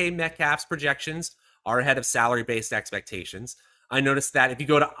and DK Metcalf's projections are ahead of salary-based expectations. I noticed that if you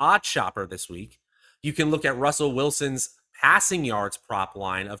go to Odd Shopper this week, you can look at Russell Wilson's passing yards prop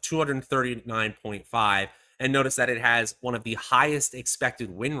line of 239.5 and notice that it has one of the highest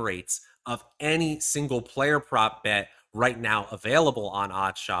expected win rates of any single player prop bet right now available on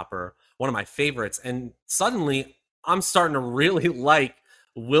Odd Shopper, one of my favorites. And suddenly I'm starting to really like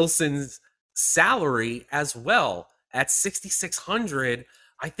Wilson's salary as well at 6,600.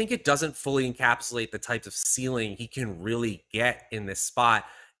 I think it doesn't fully encapsulate the types of ceiling he can really get in this spot.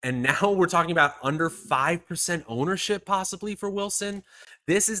 And now we're talking about under 5% ownership possibly for Wilson.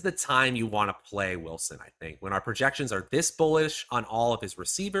 This is the time you want to play Wilson, I think. When our projections are this bullish on all of his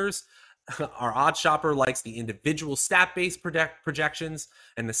receivers, our Odd Shopper likes the individual stat-based projections,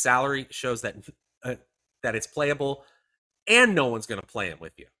 and the salary shows that it's playable, and no one's going to play him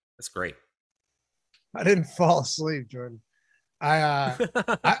with you. That's great. I didn't fall asleep, Jordan. I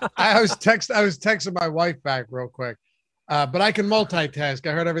was texting my wife back real quick, but I can multitask.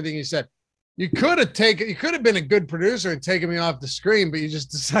 I heard everything you said. You could have been a good producer and taken me off the screen, but you just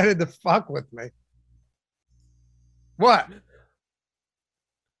decided to fuck with me. What?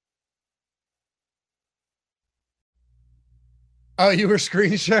 Oh, you were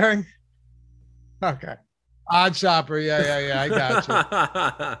screen sharing? Okay. Odd Shopper. Yeah. I got you.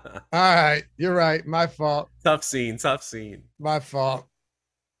 All right. You're right. My fault. Tough scene. My fault.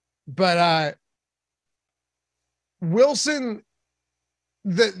 But Wilson,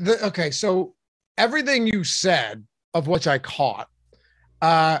 okay, so everything you said, of which I caught,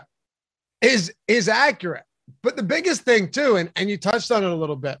 is accurate. But the biggest thing too, and you touched on it a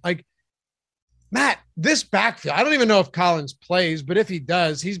little bit, like, Matt, this backfield, I don't even know if Collins plays, but if he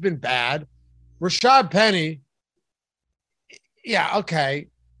does, he's been bad. Rashad Penny, yeah, okay.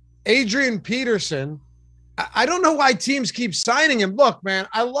 Adrian Peterson, I don't know why teams keep signing him. Look, man,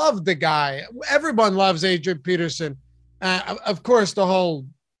 I love the guy. Everyone loves Adrian Peterson. Of course, the whole,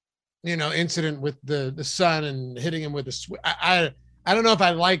 incident with the son and hitting him with the I don't know if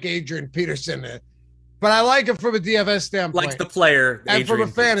I like Adrian Peterson, but I like him from a DFS standpoint. Like the player. And from a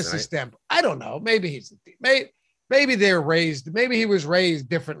fantasy standpoint. I don't know. Maybe he's a team. maybe maybe he was raised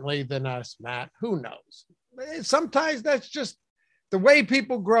differently than us, Matt. Who knows? Sometimes that's just the way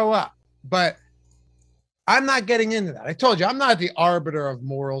people grow up. But I'm not getting into that. I told you, I'm not the arbiter of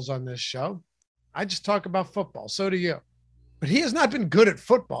morals on this show. I just talk about football. So do you. But he has not been good at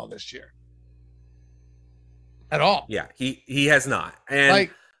football this year at all. Yeah, he has not. And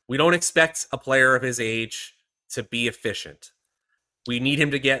we don't expect a player of his age to be efficient. We need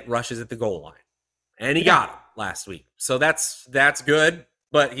him to get rushes at the goal line. And he got them last week. So that's good,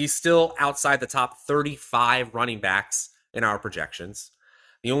 but he's still outside the top 35 running backs in our projections.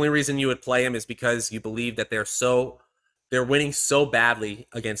 The only reason you would play him is because you believe that they're winning so badly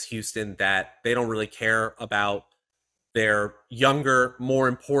against Houston that they don't really care about their younger, more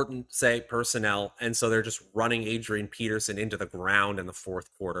important, say, personnel. And so they're just running Adrian Peterson into the ground in the fourth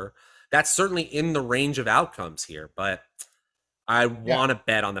quarter. That's certainly in the range of outcomes here, but I want to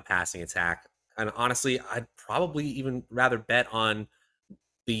bet on the passing attack. And honestly, I'd probably even rather bet on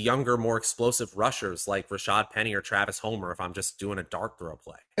the younger, more explosive rushers like Rashad Penny or Travis Homer if I'm just doing a dart throw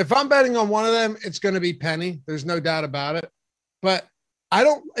play. If I'm betting on one of them, it's going to be Penny. There's no doubt about it. But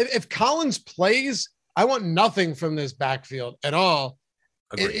if Collins plays, I want nothing from this backfield at all.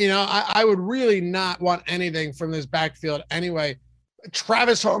 I would really not want anything from this backfield anyway.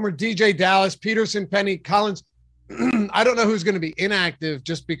 Travis Homer, DJ Dallas, Peterson, Penny, Collins. I don't know who's going to be inactive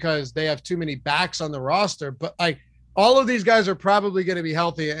just because they have too many backs on the roster, but all of these guys are probably going to be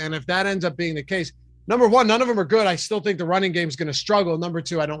healthy. And if that ends up being the case, number one, none of them are good. I still think the running game is going to struggle. Number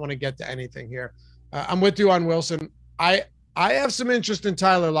two, I don't want to get to anything here. I'm with you on Wilson. I have some interest in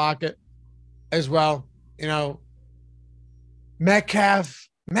Tyler Lockett as well. Metcalf's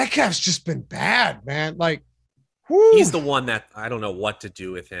just been bad, man. He's the one that I don't know what to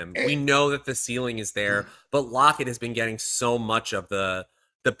do with him. We know that the ceiling is there, but Lockett has been getting so much of the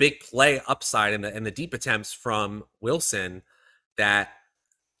big play upside and the deep attempts from Wilson that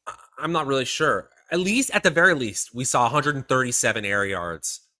I'm not really sure. At the very least, we saw 137 air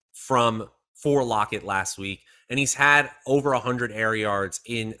yards for Lockett last week, and he's had over 100 air yards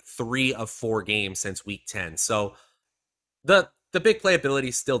in 3 of 4 games since week 10. So the big playability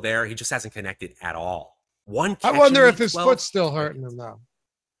is still there. He just hasn't connected at all. I wonder if his foot's still hurting him though.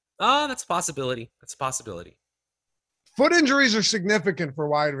 Oh, that's a possibility. Foot injuries are significant for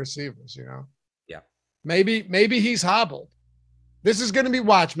wide receivers, Yeah. Maybe he's hobbled. This is going to be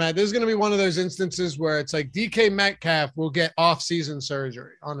Matt. This is going to be one of those instances where it's like DK Metcalf will get off-season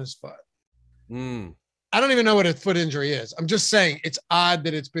surgery on his foot. I don't even know what a foot injury is. I'm just saying it's odd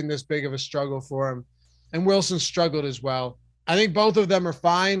that it's been this big of a struggle for him. And Wilson struggled as well. I think both of them are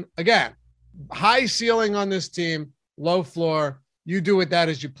fine. Again, high ceiling on this team, low floor. You do with that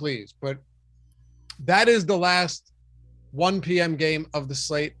as you please. But that is the last 1 p.m. game of the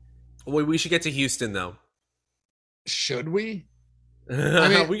slate. We should get to Houston, though. Should we?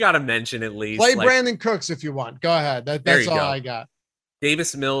 We got to mention at least. Play Brandon Cooks if you want. Go ahead. That's all I got.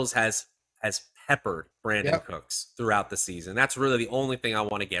 Davis Mills has peppered Brandon Cooks throughout the season. That's really the only thing I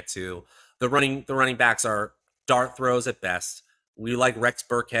want to get to. The running backs are dart throws at best. We like Rex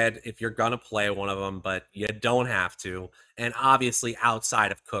Burkhead if you're going to play one of them, but you don't have to. And obviously,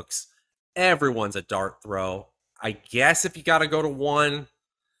 outside of Cooks, everyone's a dart throw. I guess if you got to go to one,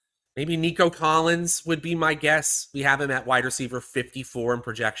 maybe Nico Collins would be my guess. We have him at wide receiver 54 in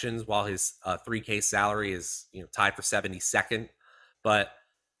projections, while his $3K salary is tied for 72nd. But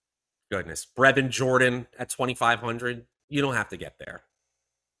goodness, Brevin Jordan at 2,500, you don't have to get there.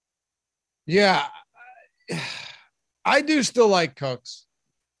 Yeah, I do still like Cooks.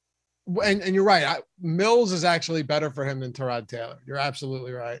 And you're right. Mills is actually better for him than Tyrod Taylor. You're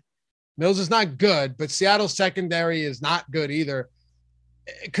absolutely right. Mills is not good, but Seattle's secondary is not good either.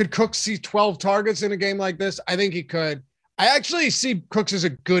 Could Cooks see 12 targets in a game like this? I think he could. I actually see Cooks as a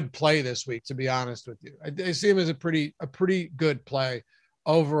good play this week, to be honest with you. I see him as a pretty good play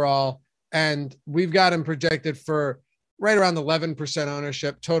overall. And we've got him projected for right around 11%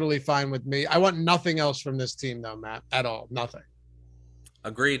 ownership. Totally fine with me. I want nothing else from this team though, Matt, at all. Nothing.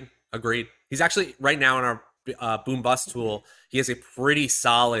 Agreed. He's actually right now in our boom bust tool. He has a pretty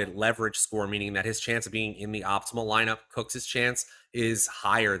solid leverage score, meaning that his chance of being in the optimal lineup, Cooks' chance, is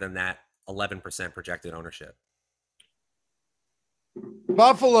higher than that 11% projected ownership.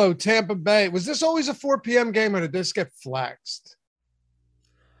 Buffalo, Tampa Bay. Was this always a 4 p.m. game or did this get flexed?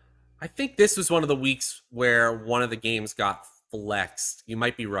 I think this was one of the weeks where one of the games got flexed. You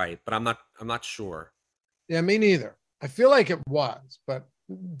might be right, but I'm not sure. Yeah, me neither. I feel like it was, but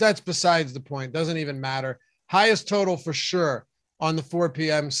that's besides the point. Doesn't even matter. Highest total for sure on the 4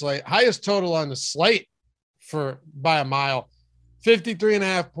 p.m. slate. Highest total on the slate by a mile.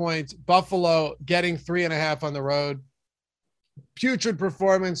 53.5 points. Buffalo getting 3.5 on the road. Putrid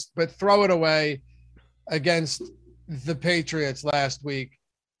performance, but throw it away against the Patriots last week.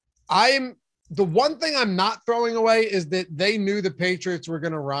 The one thing I'm not throwing away is that they knew the Patriots were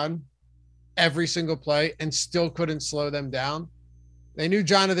going to run every single play and still couldn't slow them down. They knew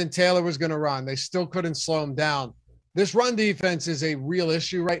Jonathan Taylor was going to run. They still couldn't slow him down. This run defense is a real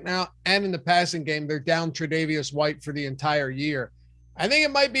issue right now. And in the passing game, they're down Tre'Davious White for the entire year. I think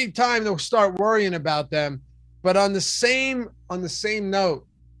it might be time to start worrying about them. But on the same note,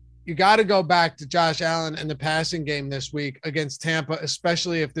 you got to go back to Josh Allen and the passing game this week against Tampa,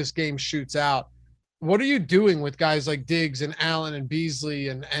 especially if this game shoots out. What are you doing with guys like Diggs and Allen and Beasley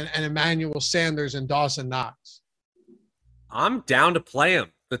and Emmanuel Sanders and Dawson Knox? I'm down to play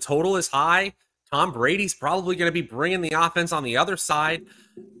him. The total is high. Tom Brady's probably going to be bringing the offense on the other side.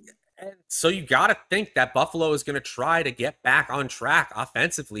 And so you got to think that Buffalo is going to try to get back on track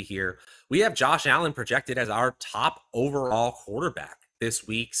offensively here. We have Josh Allen projected as our top overall quarterback this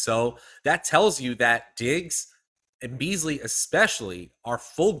week. So that tells you that Diggs and Beasley especially are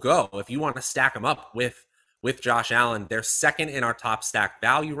full go if you want to stack them up with Josh Allen. They're second in our top stack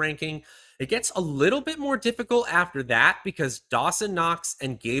value ranking. It gets a little bit more difficult after that because Dawson Knox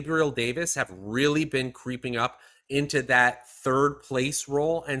and Gabriel Davis have really been creeping up into that third place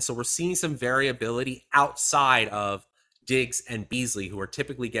role. And so we're seeing some variability outside of Diggs and Beasley, who are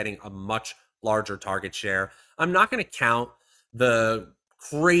typically getting a much larger target share. I'm not going to count the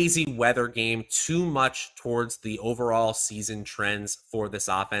crazy weather game too much towards the overall season trends for this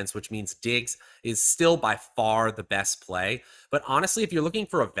offense, which means Diggs is still by far the best play. But honestly, if you're looking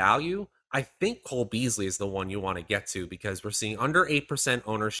for a value, I think Cole Beasley is the one you want to get to because we're seeing under 8%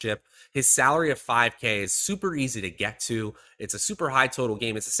 ownership. His salary of $5K is super easy to get to. It's a super high total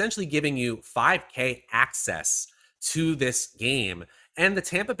game. It's essentially giving you $5K access to this game. And the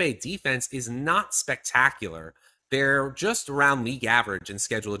Tampa Bay defense is not spectacular. They're just around league average in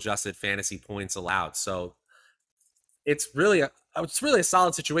schedule adjusted fantasy points allowed. So it's really a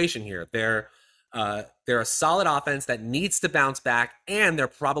solid situation here. They're a solid offense that needs to bounce back, and they're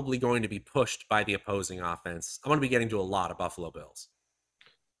probably going to be pushed by the opposing offense. I'm going to be getting to a lot of Buffalo Bills.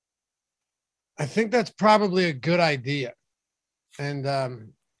 I think that's probably a good idea. And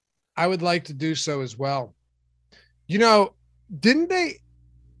I would like to do so as well. You know, did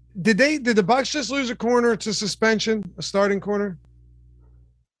the Bucks just lose a corner to suspension, a starting corner?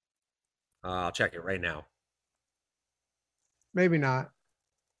 I'll check it right now. Maybe not.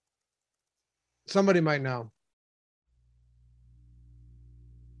 Somebody might know.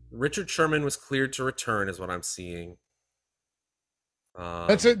 Richard Sherman was cleared to return is what I'm seeing.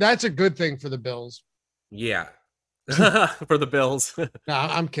 That's a good thing for the Bills. Yeah. For the Bills. No,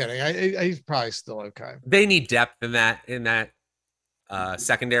 I'm kidding. He's probably still okay. They need depth in that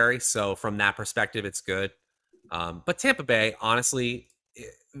secondary. So from that perspective, it's good. But Tampa Bay, honestly,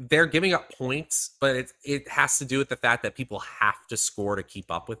 they're giving up points, but it has to do with the fact that people have to score to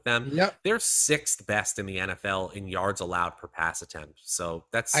keep up with them. Yep. They're sixth best in the NFL in yards allowed per pass attempt. So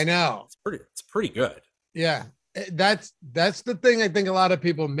I know it's pretty good. Yeah. That's the thing I think a lot of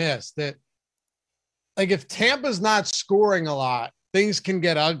people miss, that like if Tampa's not scoring a lot, things can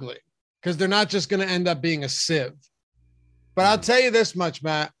get ugly because they're not just going to end up being a sieve. But I'll tell you this much,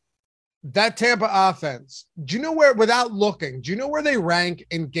 Matt, that Tampa offense, do you know where, without looking, do you know where they rank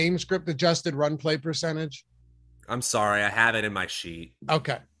in game script adjusted run play percentage? I'm sorry. I have it in my sheet.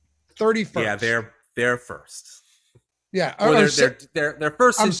 Okay. 31st. Yeah, they're first. Yeah. Well, they're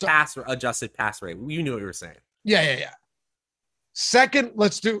first in adjusted pass rate. You knew what you were saying. Yeah. Second,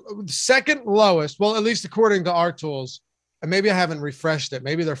 let's do second lowest. Well, at least according to our tools, and maybe I haven't refreshed it.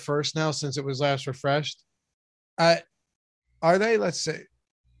 Maybe they're first now since it was last refreshed. Are they? Let's see.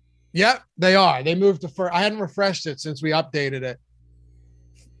 Yep, they are. They moved to first. I hadn't refreshed it since we updated it.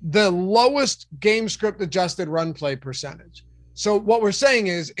 The lowest game script adjusted run play percentage. So what we're saying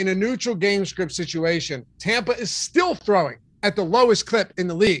is, in a neutral game script situation, Tampa is still throwing at the lowest clip in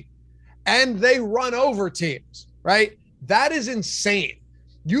the league, and they run over teams, right? That is insane.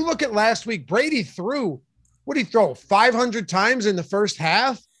 You look at last week, Brady threw, what did he throw, 500 times in the first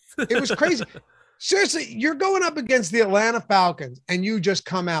half? It was crazy. Seriously, you're going up against the Atlanta Falcons, and you just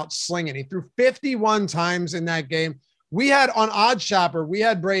come out slinging. He threw 51 times in that game. We had on Odd Shopper, we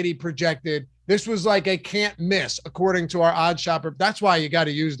had Brady projected. This was like a can't miss, according to our Odd Shopper. That's why you got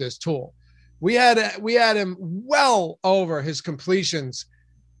to use this tool. We had him well over his completions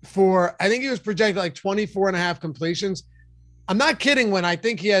for, I think he was projected like 24 and a half completions. I'm not kidding when I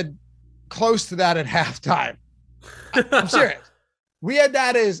think he had close to that at halftime. I'm serious. We had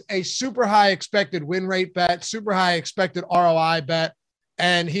that as a super high expected win rate bet, super high expected ROI bet,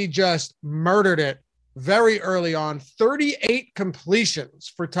 and he just murdered it very early on. 38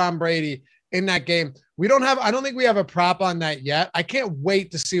 completions for Tom Brady in that game. I don't think we have a prop on that yet. I can't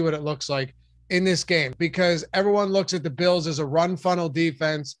wait to see what it looks like in this game because everyone looks at the Bills as a run funnel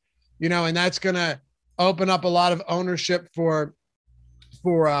defense, and that's going to open up a lot of ownership for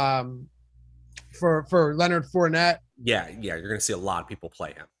Leonard Fournette. Yeah, you're going to see a lot of people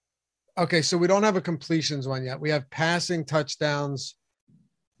play him. Okay, so we don't have a completions one yet. We have passing touchdowns.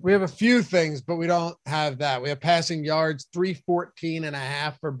 We have a few things, but we don't have that. We have passing yards,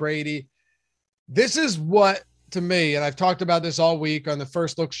 314.5 for Brady. This is what, to me, and I've talked about this all week on the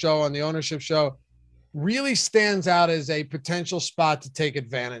First Look show, on the ownership show, really stands out as a potential spot to take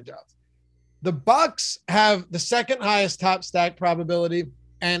advantage of. The Bucs have the second highest top stack probability,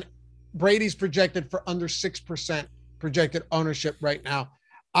 and Brady's projected for under 6% projected ownership right now.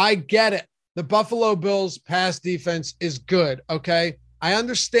 I get it. The Buffalo Bills pass defense is good. Okay. I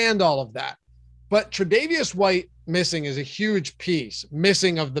understand all of that, but Tre'Davious White missing is a huge piece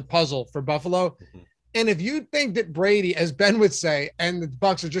missing of the puzzle for Buffalo. Mm-hmm. And if you think that Brady, as Ben would say, and the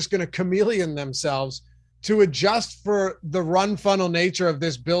Bucs are just going to chameleon themselves to adjust for the run funnel nature of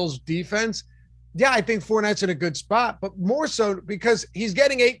this Bills defense, yeah, I think Fournette's in a good spot, but more so because he's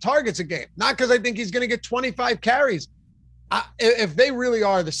getting 8 targets a game, not because I think he's going to get 25 carries. If they really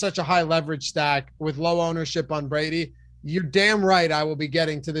are such a high leverage stack with low ownership on Brady, you're damn right I will be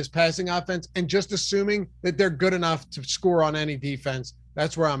getting to this passing offense and just assuming that they're good enough to score on any defense.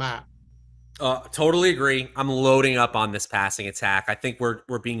 That's where I'm at. Totally agree. I'm loading up on this passing attack. I think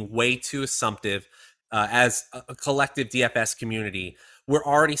we're being way too assumptive as a collective DFS community. We're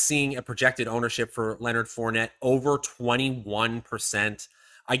already seeing a projected ownership for Leonard Fournette over 21%.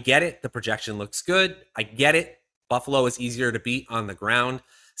 I get it. The projection looks good. I get it. Buffalo is easier to beat on the ground.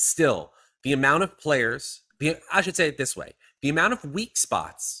 Still, the amount of players, I should say it this way, the amount of weak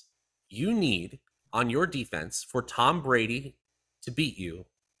spots you need on your defense for Tom Brady to beat you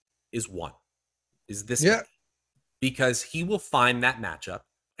is this many. Because he will find that matchup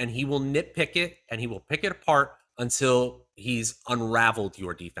and he will nitpick it and he will pick it apart until he's unraveled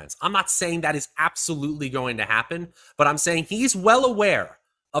your defense. I'm not saying that is absolutely going to happen, but I'm saying he's well aware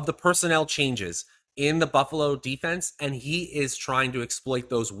of the personnel changes in the Buffalo defense, and he is trying to exploit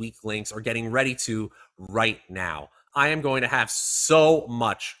those weak links or getting ready to right now. I am going to have so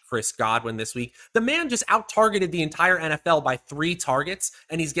much Chris Godwin this week. The man just out-targeted the entire NFL by 3 targets,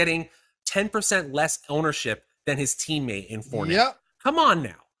 and he's getting 10% less ownership than his teammate in Fournette. Yep. Come on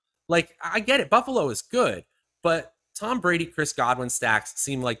now. Like, I get it. Buffalo is good, but Tom Brady, Chris Godwin stacks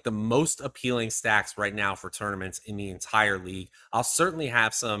seem like the most appealing stacks right now for tournaments in the entire league. I'll certainly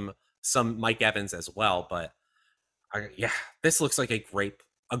have some Mike Evans as well, but this looks like a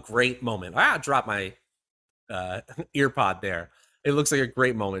great moment. I dropped my ear pod there. It looks like a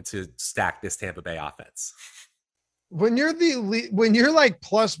great moment to stack this Tampa Bay offense. When you're like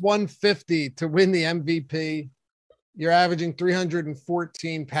plus 150 to win the MVP, you're averaging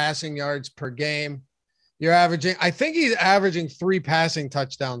 314 passing yards per game. I think he's averaging 3 passing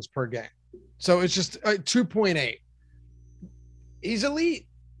touchdowns per game. So it's just 2.8. He's elite.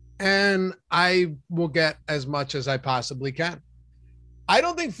 And I will get as much as I possibly can. I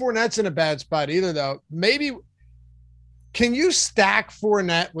don't think Fournette's in a bad spot either, though. Maybe can you stack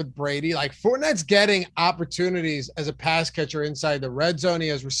Fournette with Brady? Like, Fournette's getting opportunities as a pass catcher inside the red zone. He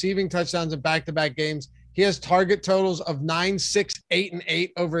has receiving touchdowns in back-to-back games. He has target totals of 9, 6, 8, and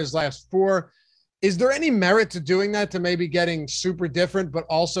 8 over his last 4. Is there any merit to doing that, to maybe getting super different, but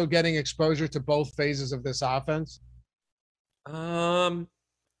also getting exposure to both phases of this offense?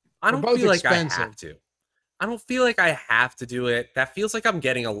 I don't feel like I have to. I don't feel like I have to do it. That feels like I'm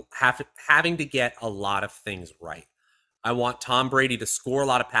getting having to get a lot of things right. I want Tom Brady to score a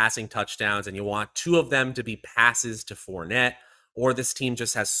lot of passing touchdowns, and you want 2 of them to be passes to Fournette, or this team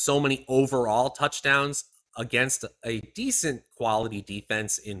just has so many overall touchdowns against a decent quality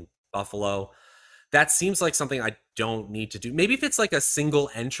defense in Buffalo. That seems like something I don't need to do. Maybe if it's like a single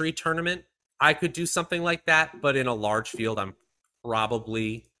entry tournament, I could do something like that, but in a large field, I'm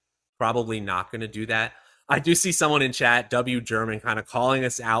probably not going to do that. I do see someone in chat, W German, kind of calling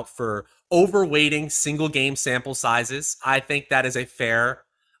us out for overweighting single game sample sizes. I think that is a fair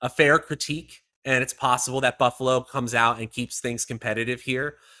critique, and it's possible that Buffalo comes out and keeps things competitive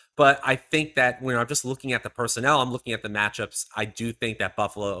here. But I think that when I'm just looking at the personnel, I'm looking at the matchups, I do think that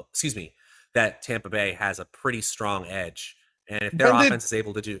that Tampa Bay has a pretty strong edge. And if their offense is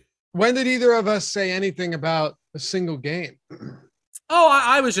able to do. When did either of us say anything about a single game? Oh,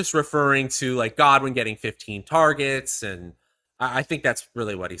 I was just referring to like Godwin getting 15 targets, and I think that's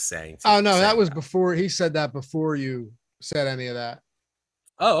really what he's saying. Oh, no, that was before. He said that before you said any of that.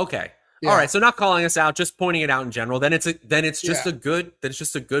 Oh, okay. Yeah. All right. So not calling us out, just pointing it out in general. Then it's just a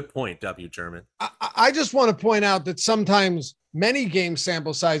good point, W. German. I just want to point out that sometimes many game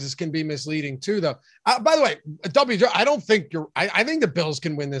sample sizes can be misleading too, though. By the way, W. I don't think I think the Bills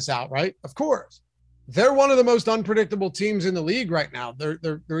can win this outright. Of course, they're one of the most unpredictable teams in the league right now.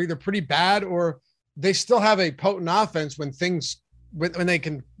 They're either pretty bad or they still have a potent offense when they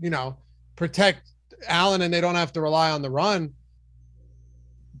can, protect Allen and they don't have to rely on the run.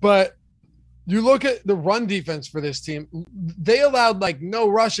 But you look at the run defense for this team, they allowed no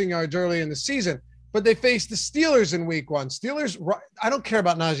rushing yards early in the season, but they faced the Steelers in week 1. Steelers, I don't care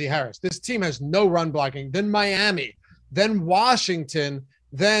about Najee Harris. This team has no run blocking. Then Miami, then Washington,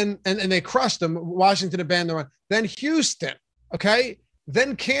 and they crushed them. Washington abandoned the run. Then Houston, okay?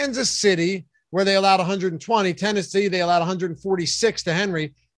 Then Kansas City, where they allowed 120. Tennessee, they allowed 146 to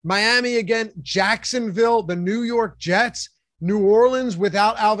Henry. Miami again, Jacksonville, the New York Jets, New Orleans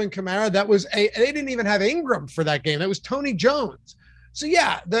without Alvin Kamara. They didn't even have Ingram for that game. That was Tony Jones. So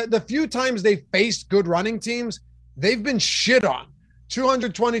yeah, the few times they faced good running teams, they've been shit on.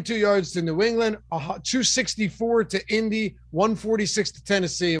 222 yards to New England, 264 to Indy, 146 to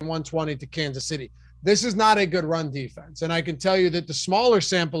Tennessee, and 120 to Kansas City. This is not a good run defense. And I can tell you that the smaller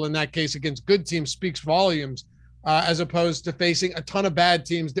sample in that case against good teams speaks volumes, as opposed to facing a ton of bad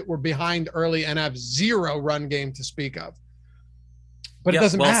teams that were behind early and have zero run game to speak of. But it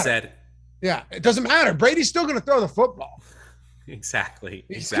doesn't matter. Well said. Yeah, it doesn't matter. Brady's still going to throw the football. Exactly.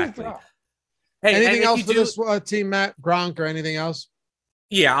 Hey, anything else for this team, Matt? Gronk or anything else?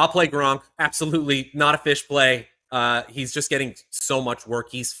 Yeah, I'll play Gronk. Absolutely not a fish play. He's just getting so much work.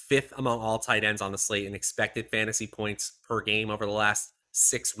 He's 5th among all tight ends on the slate in expected fantasy points per game over the last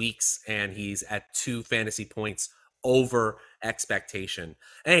 6 weeks, and he's at 2 fantasy points over expectation.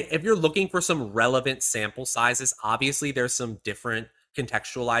 Hey, if you're looking for some relevant sample sizes, obviously there's some different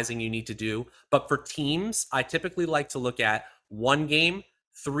contextualizing you need to do. But for teams, I typically like to look at 1 game,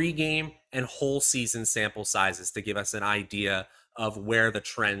 3 game, and whole season sample sizes to give us an idea of where the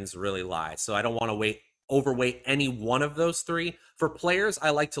trends really lie. So I don't want to overweight any one of those 3. For players,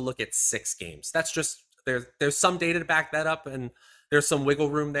 I like to look at 6 games. That's just, there's some data to back that up and there's some wiggle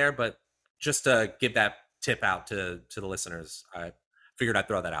room there, but just to give that tip out to the listeners, I figured I'd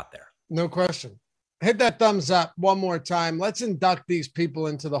throw that out there. No question. Hit that thumbs up one more time. Let's induct these people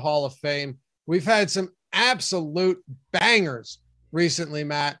into the Hall of Fame. We've had some absolute bangers recently,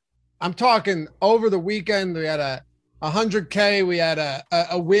 Matt. I'm talking over the weekend. We had a 100K. We had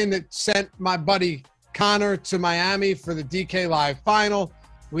a win that sent my buddy Connor to Miami for the DK Live final.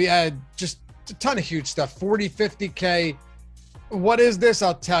 We had just a ton of huge stuff, 40, 50K. What is this?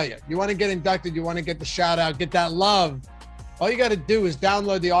 I'll tell you. You want to get inducted. You want to get the shout out, get that love. All you got to do is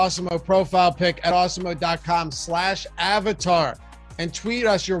download the Awesemo profile pic at awesemo.com/avatar and tweet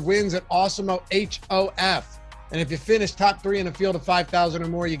us your wins at Awesemo HOF. And if you finish top 3 in a field of 5,000 or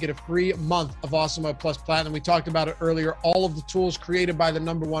more, you get a free month of Awesemo Plus Platinum. We talked about it earlier. All of the tools created by the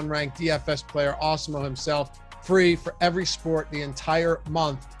 #1 ranked DFS player, Awesemo himself, free for every sport the entire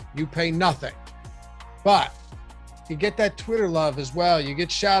month. You pay nothing. But you get that Twitter love as well. You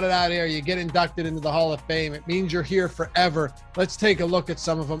get shouted out here. You get inducted into the Hall of Fame. It means you're here forever. Let's take a look at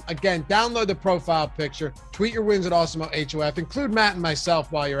some of them. Again, download the profile picture. Tweet your wins at Awesemo HOF. Include Matt and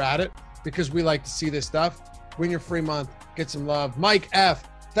myself while you're at it because we like to see this stuff. Win your free month. Get some love. Mike F.,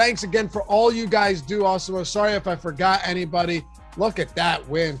 thanks again for all you guys do. Awesemo. Sorry if I forgot anybody. Look at that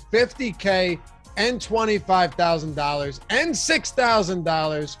win. $50K and $25,000 and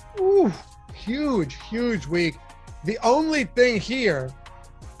 $6,000. Ooh, huge, huge week. The only thing here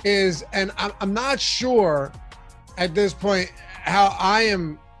is, and I'm not sure at this point how I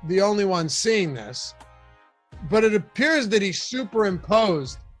am the only one seeing this, but it appears that he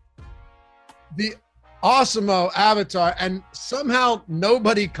superimposed the Awesemo avatar and somehow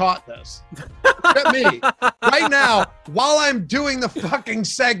nobody caught this. Except me. Right now, while I'm doing the fucking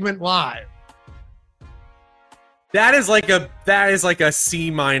segment live. That is like a C-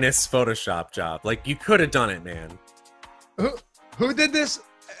 Photoshop job. Like, you could have done it, man. Who did this,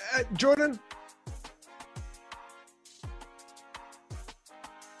 Jordan?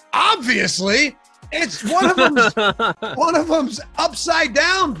 Obviously, it's one of them's upside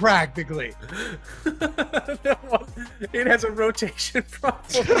down practically. It has a rotation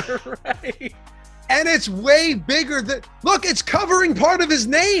problem, right? And it's way bigger than. Look, it's covering part of his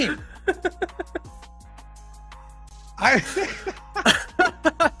name.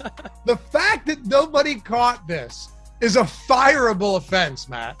 The fact that nobody caught this is a fireable offense,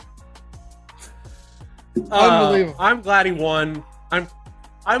 Matt. Unbelievable. I'm glad he won. I'm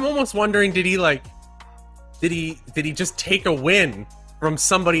almost wondering, did he just take a win from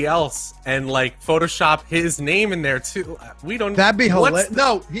somebody else and like Photoshop his name in there too? We don't. That'd be hilarious.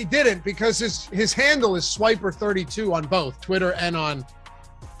 No, he didn't, because his handle is Swiper32 on both Twitter and on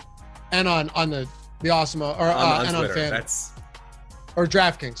the Awesemo or and on Fan. That's or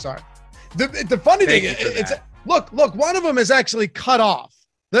DraftKings. Sorry. The funny thing is, it's look. One of them is actually cut off.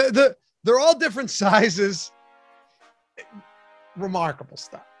 They're all different sizes. Remarkable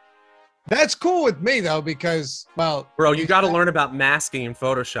stuff. That's cool with me though, because, well, bro, you got to learn about masking in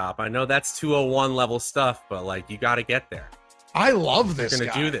Photoshop. I know that's 201 level stuff, but like, you got to get there. I love this guy.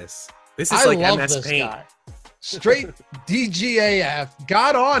 Gonna do this. This is like MS Paint. Guy. Straight DGAF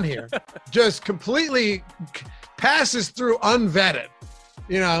got on here, just completely passes through unvetted,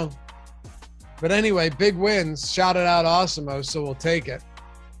 you know. But anyway, big wins. Shouted out Awesemo, so we'll take it.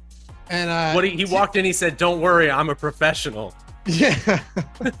 And what he walked in, he said, "Don't worry, I'm a professional." Yeah,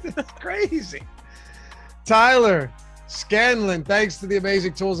 crazy. Tyler Scanlon, thanks to the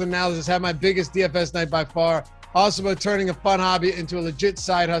amazing tools and analysis, had my biggest DFS night by far. Awesemo turning a fun hobby into a legit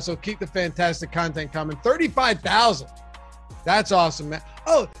side hustle. Keep the fantastic content coming. 35,000. That's awesome, man.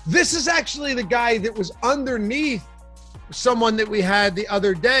 Oh, this is actually the guy that was underneath someone that we had the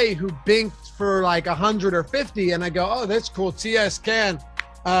other day who binked for like 100 or 50. And I go, oh, that's cool. TS Can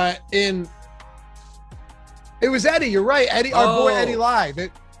it was Eddie. You're right. Eddie, our boy Eddie Lai,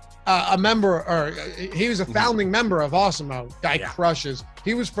 that a member, or he was a founding member of Awesemo. Guy crushes.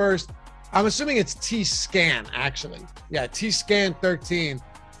 He was first. I'm assuming it's T-Scan, actually. Yeah, T-Scan 13,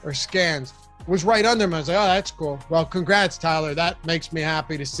 or Scans, was right under him. I was like, oh, that's cool. Well, congrats, Tyler. That makes me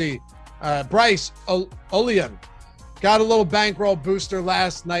happy to see. Bryce Olean got a little bankroll booster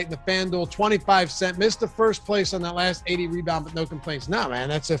last night in the FanDuel, 25-cent. Missed the first place on that last 80 rebound, but no complaints. No, man,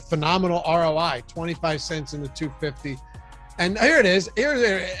 that's a phenomenal ROI. 25 cents in the 250. And here it is. Here's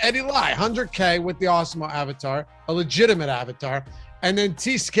Eddie Lai, 100K with the Awesemo avatar, a legitimate avatar. And then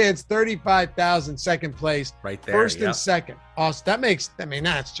T-Scan's 35,000, second place. Right there. First and second. Awesome. That makes, I mean,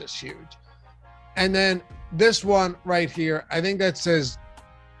 that's just huge. And then this one right here, I think that says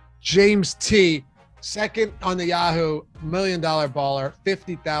James T., second on the Yahoo $1 Million Baller,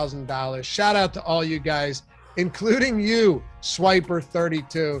 $50,000. Shout out to all you guys, including you,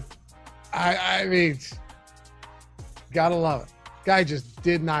 Swiper32. I mean, gotta love it. Guy just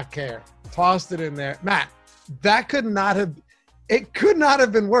did not care. Tossed it in there. Matt, that could not have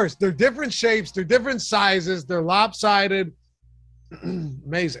been worse. They're different shapes, they're different sizes, they're lopsided.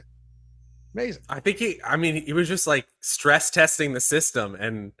 Amazing. I think he was just like stress testing the system,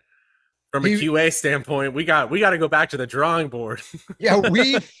 and from a QA standpoint, we got to go back to the drawing board. Yeah,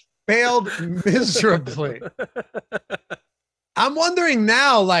 we failed miserably. I'm wondering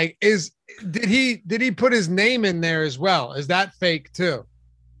now, like, did he put his name in there as well? Is that fake too?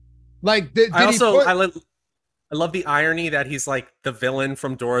 Like, I love the irony that he's like the villain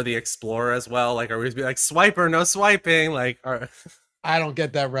from Dora the Explorer as well. Like, always be like, swiper, no swiping. Like, I don't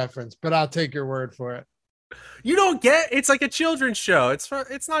get that reference, but I'll take your word for it. You don't get? It's like a children's show.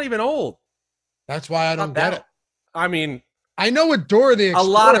 It's not even old. That's why I don't get it. I mean, I know what Dora the Explorer.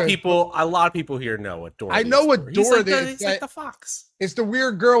 A lot of people here know what Dora. I know what Dora he's like the fox. It's the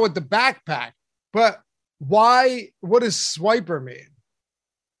weird girl with the backpack. But why? What does Swiper mean?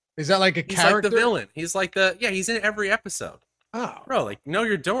 Is that like a character? He's like the villain. He's like he's in every episode. Oh, bro, like, know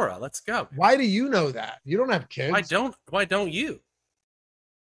your Dora. Let's go. Why do you know that? You don't have kids. Why don't you?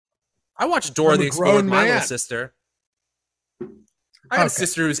 I watched Dora the Explorer with my little sister. I have a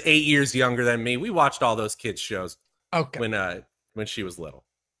sister who's 8 years younger than me. We watched all those kids shows. Okay. When she was little.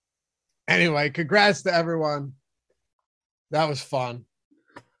 Anyway, congrats to everyone. That was fun.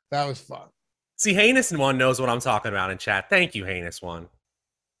 See, Heinous One knows what I'm talking about in chat. Thank you, Heinous One.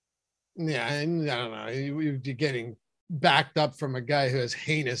 Yeah, I don't know. You're getting backed up from a guy who has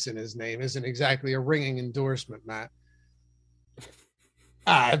heinous in his name isn't exactly a ringing endorsement, Matt.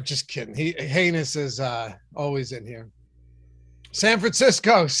 I'm just kidding. Heinous is always in here. San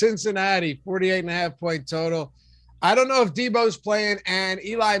Francisco, Cincinnati, 48.5 point total. I don't know if Debo's playing, and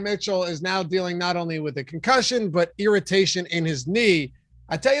Eli Mitchell is now dealing not only with a concussion, but irritation in his knee.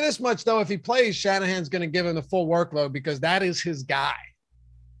 I tell you this much, though, if he plays, Shanahan's going to give him the full workload because that is his guy.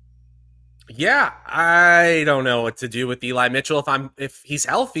 Yeah, I don't know what to do with Eli Mitchell. If he's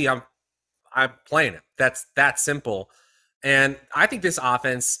healthy, I'm playing him. That's that simple. And I think this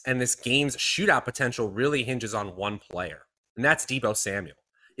offense and this game's shootout potential really hinges on one player, and that's Debo Samuel.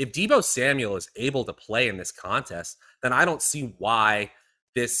 If Debo Samuel is able to play in this contest, then I don't see why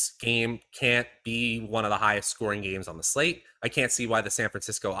this game can't be one of the highest scoring games on the slate. I can't see why the San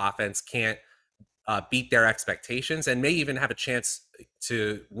Francisco offense can't beat their expectations and may even have a chance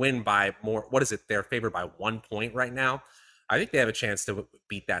to win by more. What is it? They're favored by 1 point right now. I think they have a chance to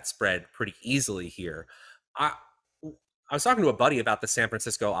beat that spread pretty easily here. I was talking to a buddy about the San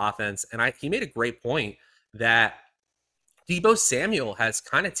Francisco offense, and he made a great point that Deebo Samuel has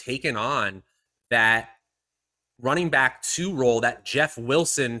kind of taken on that running back 2 role, that Jeff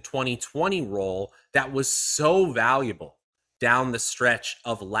Wilson 2020 role that was so valuable down the stretch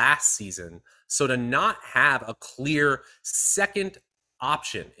of last season. So to not have a clear second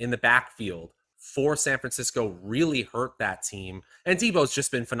option in the backfield for San Francisco really hurt that team. And Deebo's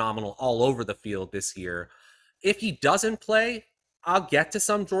just been phenomenal all over the field this year. If he doesn't play, I'll get to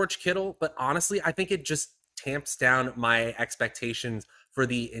some George Kittle, but honestly, I think it just tamps down my expectations for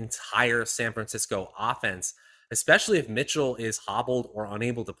the entire San Francisco offense, especially if Mitchell is hobbled or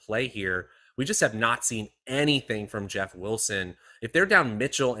unable to play here. We just have not seen anything from Jeff Wilson. If they're down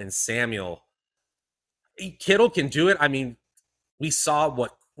Mitchell and Samuel, Kittle can do it. I mean, we saw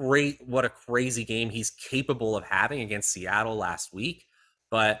what a crazy game he's capable of having against Seattle last week,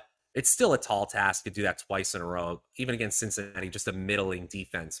 but it's still a tall task to do that twice in a row, even against Cincinnati, just a middling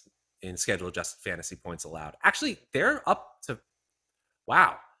defense in schedule adjusted fantasy points allowed. Actually, they're up to,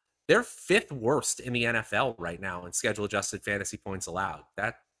 they're 5th worst in the NFL right now in schedule adjusted fantasy points allowed.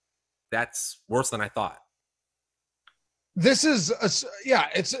 That's worse than I thought. This is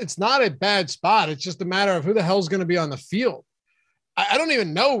it's not a bad spot. It's just a matter of who the hell's going to be on the field. I don't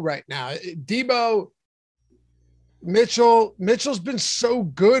even know right now. Deebo, Mitchell's been so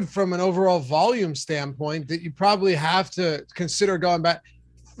good from an overall volume standpoint that you probably have to consider going back.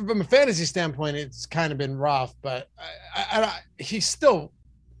 From a fantasy standpoint, it's kind of been rough, but he's still,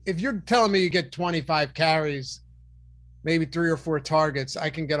 if you're telling me you get 25 carries, maybe 3 or 4 targets, I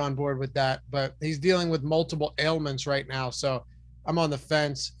can get on board with that, but he's dealing with multiple ailments right now. So I'm on the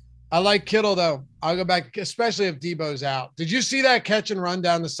fence. I like Kittle though. I'll go back, especially if Deebo's out. Did you see that catch and run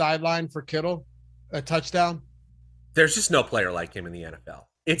down the sideline for Kittle? A touchdown? There's just no player like him in the NFL.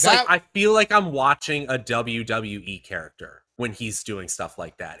 It's like, I feel like I'm watching a WWE character when he's doing stuff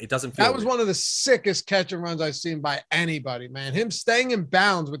like that. It doesn't feel that was one of the sickest catch and runs I've seen by anybody, man. Him staying in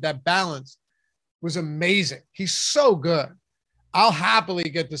bounds with that balance was amazing. He's so good. I'll happily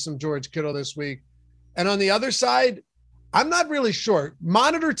get to some George Kittle this week. And on the other side, I'm not really sure.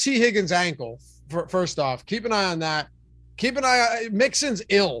 Monitor T. Higgins' ankle, first off. Keep an eye on that. Keep an eye on Mixon's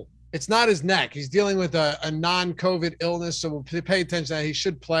ill. It's not his neck. He's dealing with a non-COVID illness, so we'll pay attention to that. He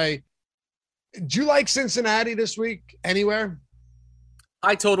should play. Do you like Cincinnati this week anywhere?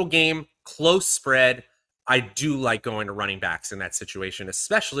 High total game, close spread. I do like going to running backs in that situation,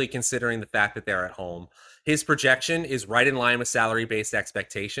 especially considering the fact that they're at home. His projection is right in line with salary-based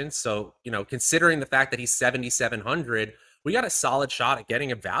expectations. So, considering the fact that he's 7,700, we got a solid shot at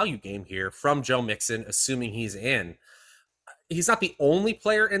getting a value game here from Joe Mixon, assuming he's in. He's not the only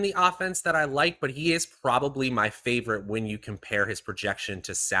player in the offense that I like, but he is probably my favorite when you compare his projection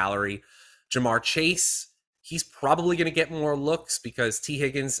to salary. Jamar Chase, he's probably going to get more looks because T.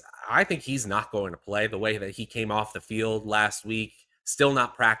 Higgins, I think he's not going to play the way that he came off the field last week, still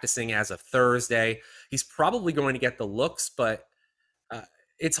not practicing as of Thursday. He's probably going to get the looks, but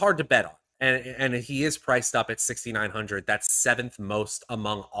it's hard to bet on. And he is priced up at 6,900. That's 7th most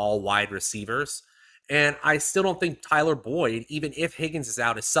among all wide receivers. And I still don't think Tyler Boyd, even if Higgins is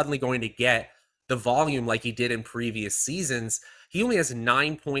out, is suddenly going to get the volume like he did in previous seasons. He only has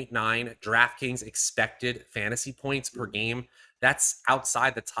 9.9 DraftKings expected fantasy points per game. That's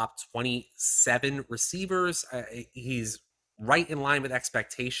outside the top 27 receivers. He's right in line with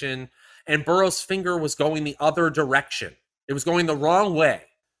expectation. And Burrow's finger was going the other direction. It was going the wrong way.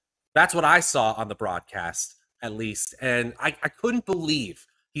 That's what I saw on the broadcast, at least. And I couldn't believe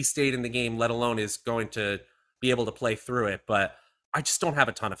he stayed in the game, let alone is going to be able to play through it. But I just don't have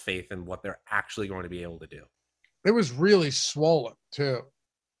a ton of faith in what they're actually going to be able to do. It was really swollen, too.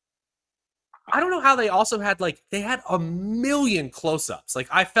 I don't know how they also had, they had a million close-ups.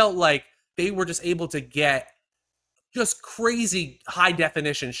 I felt like they were just able to get just crazy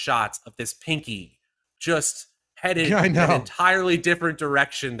high-definition shots of this pinky just headed in an entirely different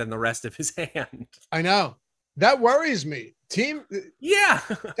direction than the rest of his hand. I know. That worries me. Yeah.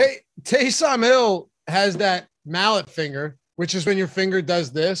 Taysom Hill has that mallet finger, which is when your finger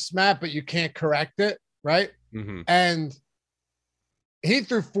does this, Matt, but you can't correct it, right? Mm-hmm. And he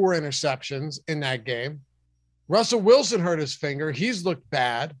threw 4 interceptions in that game. Russell Wilson hurt his finger. He's looked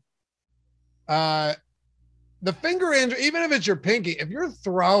bad. The finger injury, even if it's your pinky, if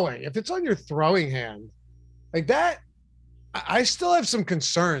it's on your throwing hand, like that, I still have some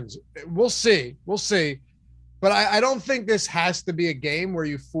concerns. We'll see. But I don't think this has to be a game where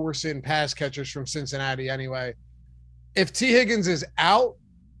you force in pass catchers from Cincinnati anyway. If T. Higgins is out,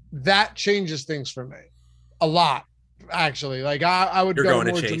 that changes things for me a lot, actually. Like I would You're go going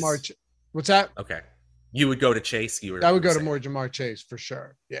to more to Jamar. Chase. What's that? Okay. You would go to Chase. I would go to more Jamar Chase for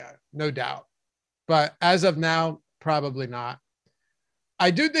sure. Yeah, no doubt. But as of now, probably not.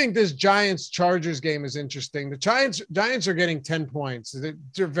 I do think this Giants Chargers game is interesting. The Giants are getting 10 points.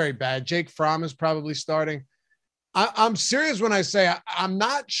 They're very bad. Jake Fromm is probably starting. I'm serious when I say I'm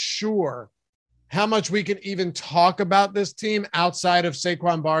not sure how much we can even talk about this team outside of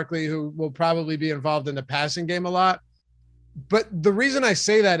Saquon Barkley, who will probably be involved in the passing game a lot. But the reason I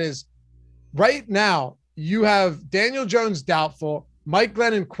say that is right now you have Daniel Jones doubtful, Mike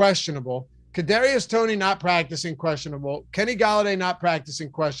Glennon questionable, Kadarius Toney not practicing questionable, Kenny Golladay not practicing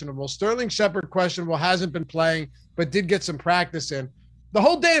questionable, Sterling Shepard questionable, hasn't been playing, but did get some practice in. The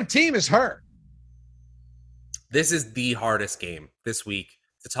whole damn team is hurt. This is the hardest game this week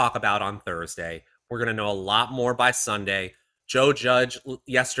to talk about on Thursday. We're going to know a lot more by Sunday. Joe Judge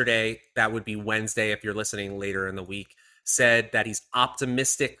yesterday, that would be Wednesday if you're listening later in the week, said that he's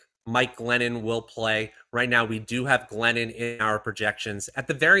optimistic Mike Glennon will play. Right now, we do have Glennon in our projections. At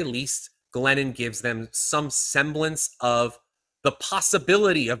the very least, Glennon gives them some semblance of the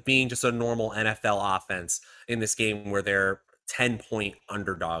possibility of being just a normal NFL offense in this game where they're 10-point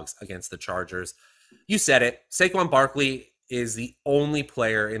underdogs against the Chargers. You said it. Saquon Barkley is the only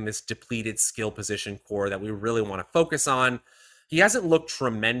player in this depleted skill position core that we really want to focus on. He hasn't looked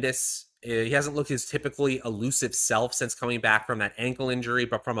tremendous. He hasn't looked his typically elusive self since coming back from that ankle injury,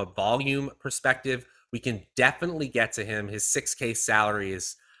 but from a volume perspective, we can definitely get to him. His $6K salary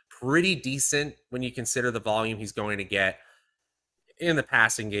is pretty decent when you consider the volume he's going to get in the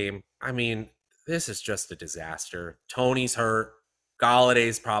passing game. I mean, this is just a disaster. Tony's hurt.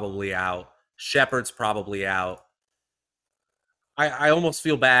 Galladay's probably out. Shepard's probably out. I almost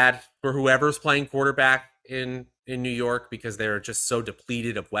feel bad for whoever's playing quarterback in New York because they're just so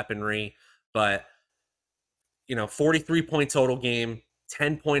depleted of weaponry. But, 43-point total game,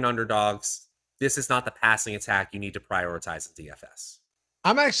 10-point underdogs. This is not the passing attack you need to prioritize in DFS.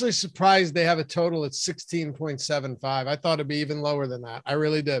 I'm actually surprised they have a total at 16.75. I thought it'd be even lower than that. I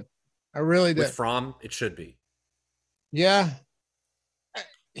really did. With Fromm, it should be. Yeah.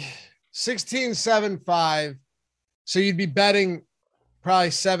 16.75. So you'd be betting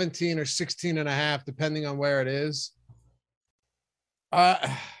probably 17 or 16 and a half, depending on where it is.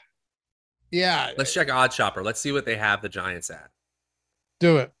 Yeah. Let's check Odd Shopper. Let's see what they have the Giants at.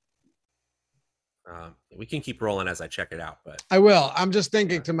 Do it. We can keep rolling as I check it out, but I will. I'm just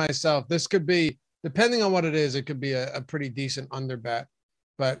thinking to myself, this could be, depending on what it is, it could be a pretty decent under bet.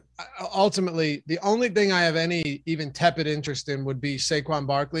 But ultimately, the only thing I have any even tepid interest in would be Saquon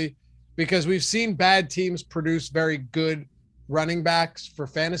Barkley, because we've seen bad teams produce very good running backs for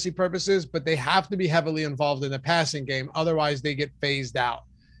fantasy purposes, but they have to be heavily involved in the passing game. Otherwise, they get phased out.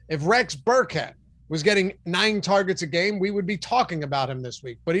 If Rex Burkhead was getting 9 targets a game, we would be talking about him this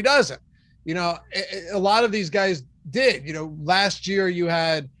week, but he doesn't. A lot of these guys did. Last year you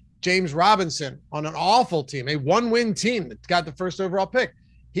had James Robinson on an awful team, a 1-win team that got the first overall pick.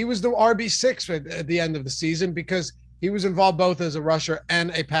 He was the RB6 at the end of the season because he was involved both as a rusher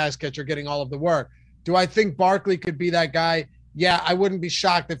and a pass catcher, getting all of the work. Do I think Barkley could be that guy? Yeah, I wouldn't be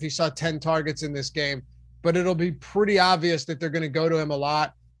shocked if he saw 10 targets in this game, but it'll be pretty obvious that they're going to go to him a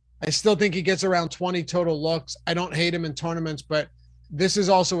lot. I still think he gets around 20 total looks. I don't hate him in tournaments, but this is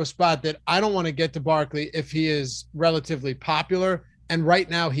also a spot that I don't want to get to Barkley if he is relatively popular. And right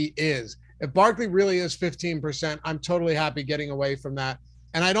now he is. If Barkley really is 15%, I'm totally happy getting away from that.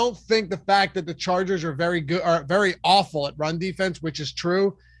 And I don't think the fact that the Chargers are very good or very awful at run defense, which is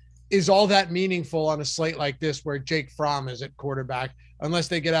true, is all that meaningful on a slate like this where Jake Fromm is at quarterback, unless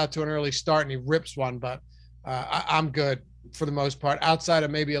they get out to an early start and he rips one. But I'm good for the most part, outside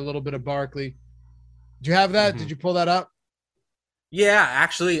of maybe a little bit of Barkley. Do you have that? Mm-hmm. Did you pull that up? Yeah,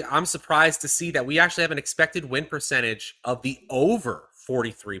 actually, I'm surprised to see that we actually have an expected win percentage of the over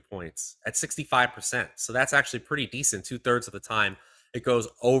 43 points at 65%. So that's actually pretty decent. 2/3 of the time it goes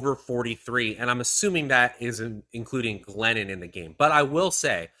over 43. And I'm assuming that is including Glennon in the game. But I will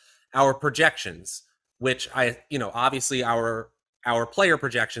say our projections, which obviously our player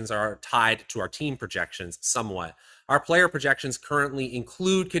projections are tied to our team projections somewhat. Our player projections currently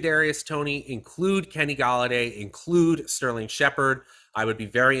include Kadarius Toney, include Kenny Golladay, include Sterling Shepard. I would be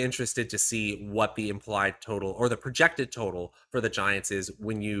very interested to see what the implied total or the projected total for the Giants is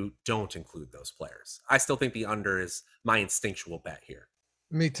when you don't include those players. I still think the under is my instinctual bet here.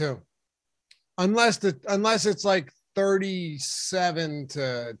 Me too. Unless it's like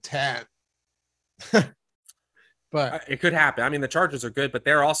 37-10. but It could happen. I mean, the Chargers are good, but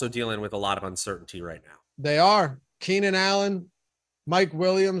they're also dealing with a lot of uncertainty right now. they are. Keenan Allen, Mike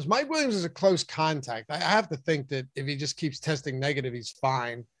Williams. Mike Williams is a close contact. I have to think that if he just keeps testing negative, he's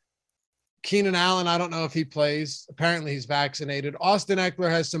fine. Keenan Allen, I don't know if he plays. Apparently, he's vaccinated. Austin Eckler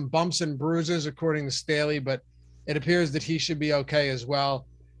has some bumps and bruises, according to Staley, but it appears that he should be okay as well.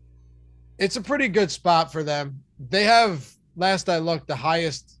 It's a pretty good spot for them. They have, last I looked, the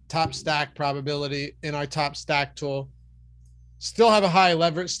highest top stack probability in our top stack tool. Still have a high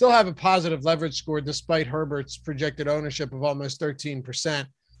leverage, still have a positive leverage score despite Herbert's projected ownership of almost 13%.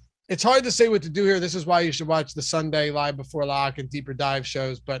 It's hard to say what to do here. This is why you should watch the Sunday Live Before Lock and Deeper Dive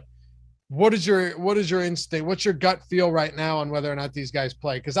shows. But what is your instinct? What's your gut feel right now on whether or not these guys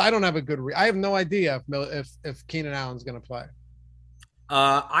play? Because I don't have a good I have no idea if Keenan Allen's going to play.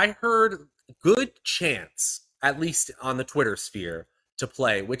 I heard good chance, at least on the Twitter sphere, to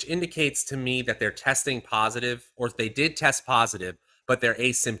play, which indicates to me that they're testing positive, or they did test positive, but they're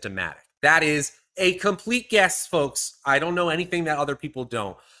asymptomatic. That is a complete guess, folks. I don't know anything that other people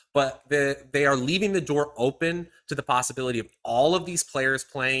don't, but they are leaving the door open to the possibility of all of these players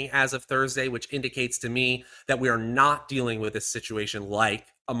playing as of Thursday, which indicates to me that we are not dealing with a situation like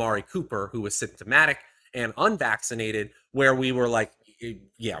Amari Cooper, who was symptomatic and unvaccinated, where we were like,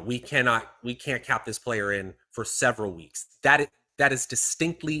 yeah, we can't count this player in for several weeks. That is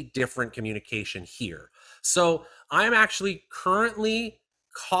distinctly different communication here. So I'm actually currently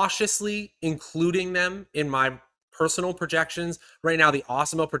cautiously including them in my personal projections. Right now, the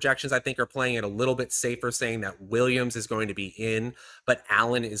Awesemo projections, I think, are playing it a little bit safer, saying that Williams is going to be in, but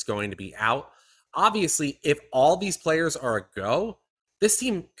Allen is going to be out. Obviously, if all these players are a go, this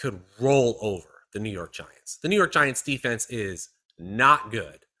team could roll over the New York Giants. The New York Giants defense is not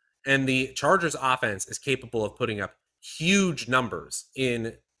good, and the Chargers offense is capable of putting up huge numbers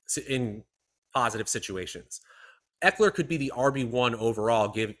in positive situations. Eckler could be the RB1 overall,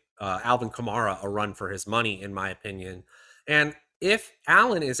 give Alvin Kamara a run for his money, in my opinion. And if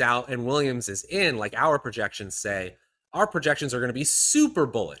Allen is out and Williams is in, like our projections say, our projections are going to be super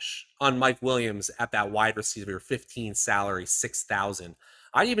bullish on Mike Williams at that wide receiver 15 salary, 6,000.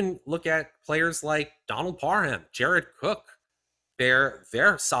 I'd even look at players like Donald Parham, Jared Cook.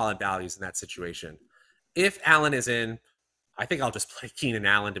 They're solid values in that situation. If Allen is in, I think I'll just play Keenan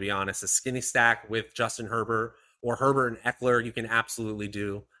Allen, to be honest. A skinny stack with Justin Herbert or Herbert and Eckler, you can absolutely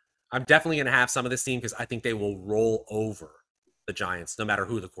do. I'm definitely going to have some of this team because I think they will roll over the Giants, no matter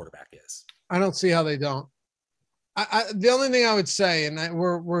who the quarterback is. I don't see how they don't. The only thing I would say, and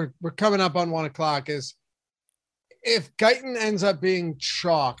we're coming up on 1 o'clock, is if Guyton ends up being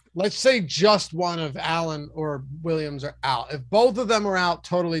chalk, let's say just one of Allen or Williams are out. If both of them are out,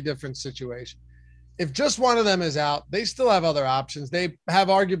 totally different situation. If just one of them is out, they still have other options. They have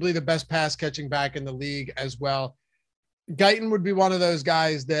arguably the best pass catching back in the league as well. Guyton would be one of those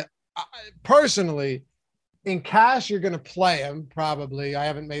guys that personally, in cash, you're going to play him probably. I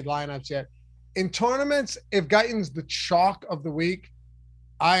haven't made lineups yet. In tournaments, if Guyton's the chalk of the week,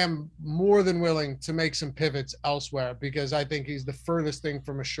 I am more than willing to make some pivots elsewhere because I think he's the furthest thing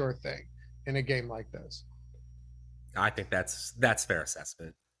from a sure thing in a game like this. I think that's fair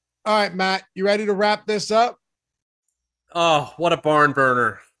assessment. All right, Matt, you ready to wrap this up? Oh, what a barn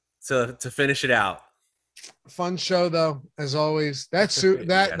burner to finish it out. Fun show though, as always. That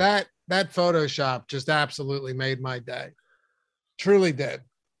Photoshop just absolutely made my day. Truly did.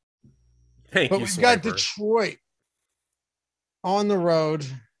 Thank you. But we've got Swiper. Detroit on the road,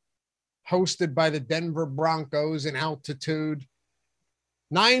 hosted by the Denver Broncos in altitude.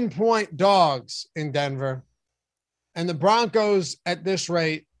 9-point dogs in Denver. And the Broncos at this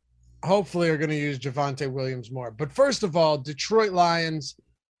rate hopefully are going to use Javonte Williams more. But first of all, Detroit Lions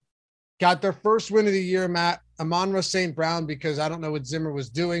got their first win of the year, Matt. Amon-Ra St. Brown, because I don't know what Zimmer was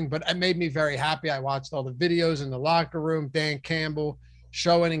doing, but it made me very happy. I watched all the videos in the locker room, Dan Campbell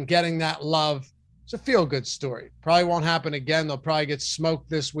showing and getting that love. It's a feel-good story. Probably won't happen again. They'll probably get smoked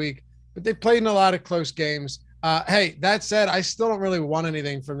this week, but they played in a lot of close games. Hey, that said, I still don't really want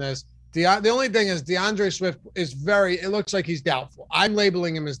anything from this. The only thing is DeAndre Swift is it looks like he's doubtful. I'm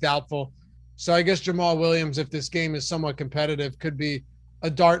labeling him as doubtful. So I guess Jamal Williams, if this game is somewhat competitive, could be a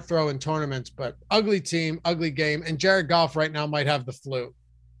dart throw in tournaments, but ugly team, ugly game. And Jared Goff right now might have the flu.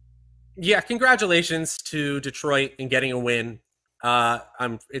 Yeah. Congratulations to Detroit in getting a win.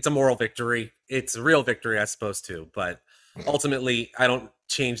 It's a moral victory. It's a real victory, I suppose, too. But ultimately, I don't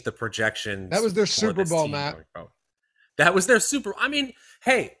change the projections. That was their Super Bowl, Matt. That was their Super. I mean,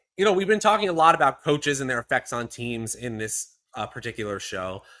 hey, we've been talking a lot about coaches and their effects on teams in this particular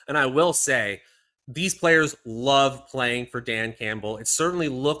show. And I will say, these players love playing for Dan Campbell. It certainly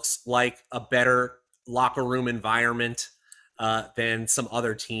looks like a better locker room environment than some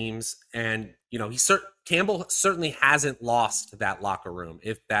other teams. And, Campbell certainly hasn't lost that locker room,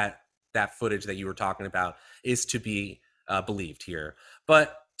 if that footage that you were talking about is to be believed here.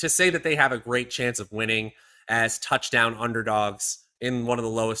 But to say that they have a great chance of winning as touchdown underdogs in one of the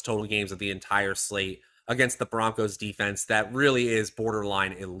lowest total games of the entire slate against the Broncos defense that really is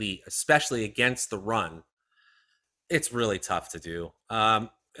borderline elite, especially against the run, it's really tough to do.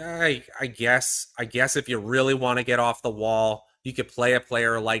 I guess if you really want to get off the wall, you could play a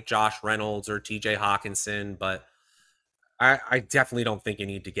player like Josh Reynolds or TJ Hawkinson, but I definitely don't think you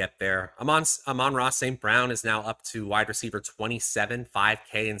need to get there. Amon-Ra St. Brown is now up to wide receiver 27,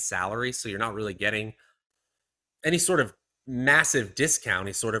 5K in salary, so you're not really getting any sort of massive discount.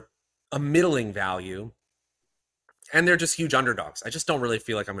 He's sort of a middling value, and they're just huge underdogs. I just don't really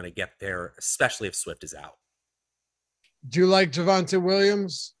feel like I'm going to get there, especially if Swift is out. Do you like Javonte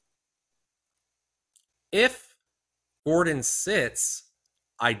Williams? If Gordon sits,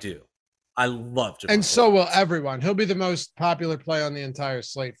 I do. I love Javonte. And so will everyone. He'll be the most popular play on the entire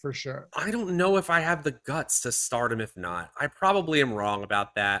slate for sure. I don't know if I have the guts to start him if not. I probably am wrong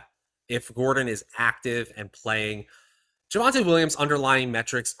about that. If Gordon is active and playing, Javonte Williams' underlying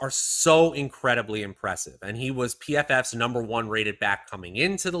metrics are so incredibly impressive. And he was PFF's #1 rated back coming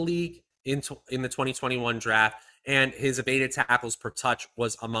into the league in the 2021 draft. And his evaded tackles per touch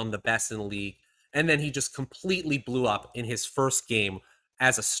was among the best in the league. And then he just completely blew up in his first game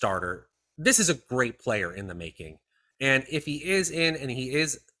as a starter. This is a great player in the making. And if he is in and he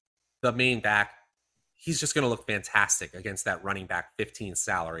is the main back, he's just going to look fantastic against that running back 15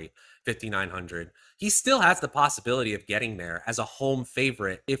 salary, 5,900. He still has the possibility of getting there as a home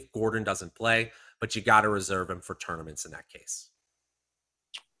favorite if Gordon doesn't play, but you got to reserve him for tournaments in that case.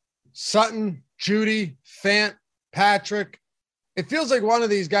 Sutton, Judy, Fant, Patrick. It feels like one of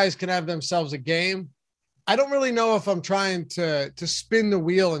these guys can have themselves a game. I don't really know if I'm trying to spin the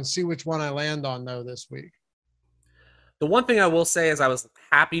wheel and see which one I land on, though, this week. The one thing I will say is I was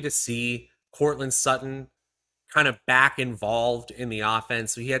happy to see Courtland Sutton kind of back involved in the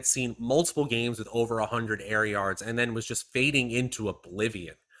offense. So he had seen multiple games with over 100 air yards and then was just fading into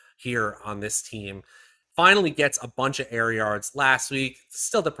oblivion here on this team. Finally gets a bunch of air yards last week.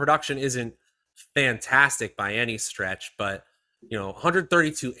 Still, the production isn't fantastic by any stretch, but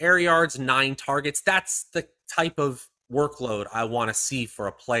 132 air yards, 9 targets. That's the type of workload I want to see for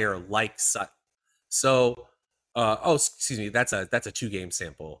a player like Sutton. So, that's a 2-game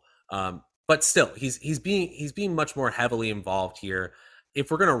sample. But still, he's being much more heavily involved here.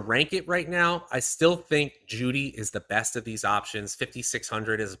 If we're gonna rank it right now, I still think Judy is the best of these options.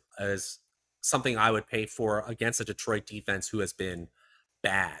 5,600 is something I would pay for against a Detroit defense who has been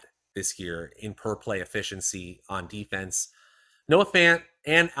bad this year in per play efficiency on defense. Noah Fant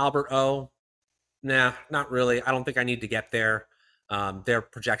and Albert O, nah, not really. I don't think I need to get there. Their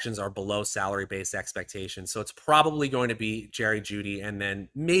projections are below salary-based expectations, so it's probably going to be Jerry Jeudy and then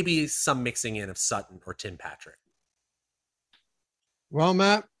maybe some mixing in of Sutton or Tim Patrick. Well,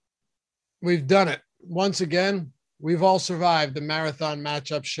 Matt, we've done it. Once again, we've all survived the Marathon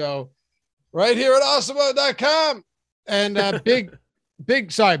Matchup Show right here at awesemo.com. And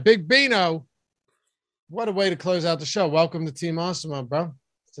Big Bino, what a way to close out the show. Welcome to Team Awesemo, bro.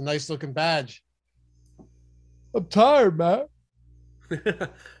 It's a nice looking badge. I'm tired, man.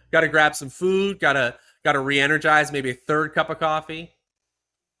 Got to grab some food. Got to re-energize. Maybe a third cup of coffee.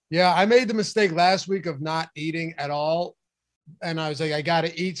 Yeah, I made the mistake last week of not eating at all, and I was like, I got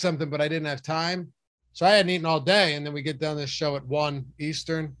to eat something, but I didn't have time, so I hadn't eaten all day. And then we get done this show at 1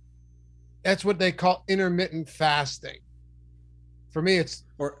 Eastern. That's what they call intermittent fasting. For me, it's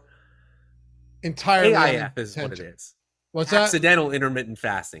entirely AIF is what it is. What's accidental that? Intermittent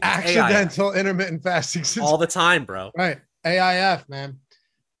fasting. It's accidental intermittent fasting. All the time, bro. Right. AIF, man.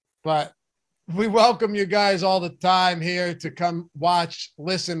 But we welcome you guys all the time here to come watch,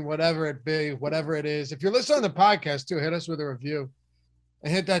 listen, whatever it is. If you're listening on the podcast too, hit us with a review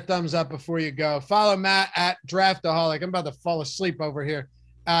and hit that thumbs up before you go. Follow Matt at Draftaholic. I'm about to fall asleep over here.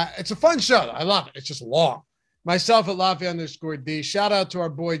 It's a fun show. I love it. It's just long. Myself at Lafayette_D. Shout out to our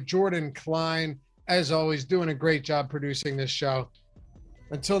boy Jordan Klein. As always, doing a great job producing this show.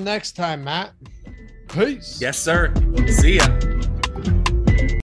 Until next time, Matt. Peace. Yes, sir. See ya.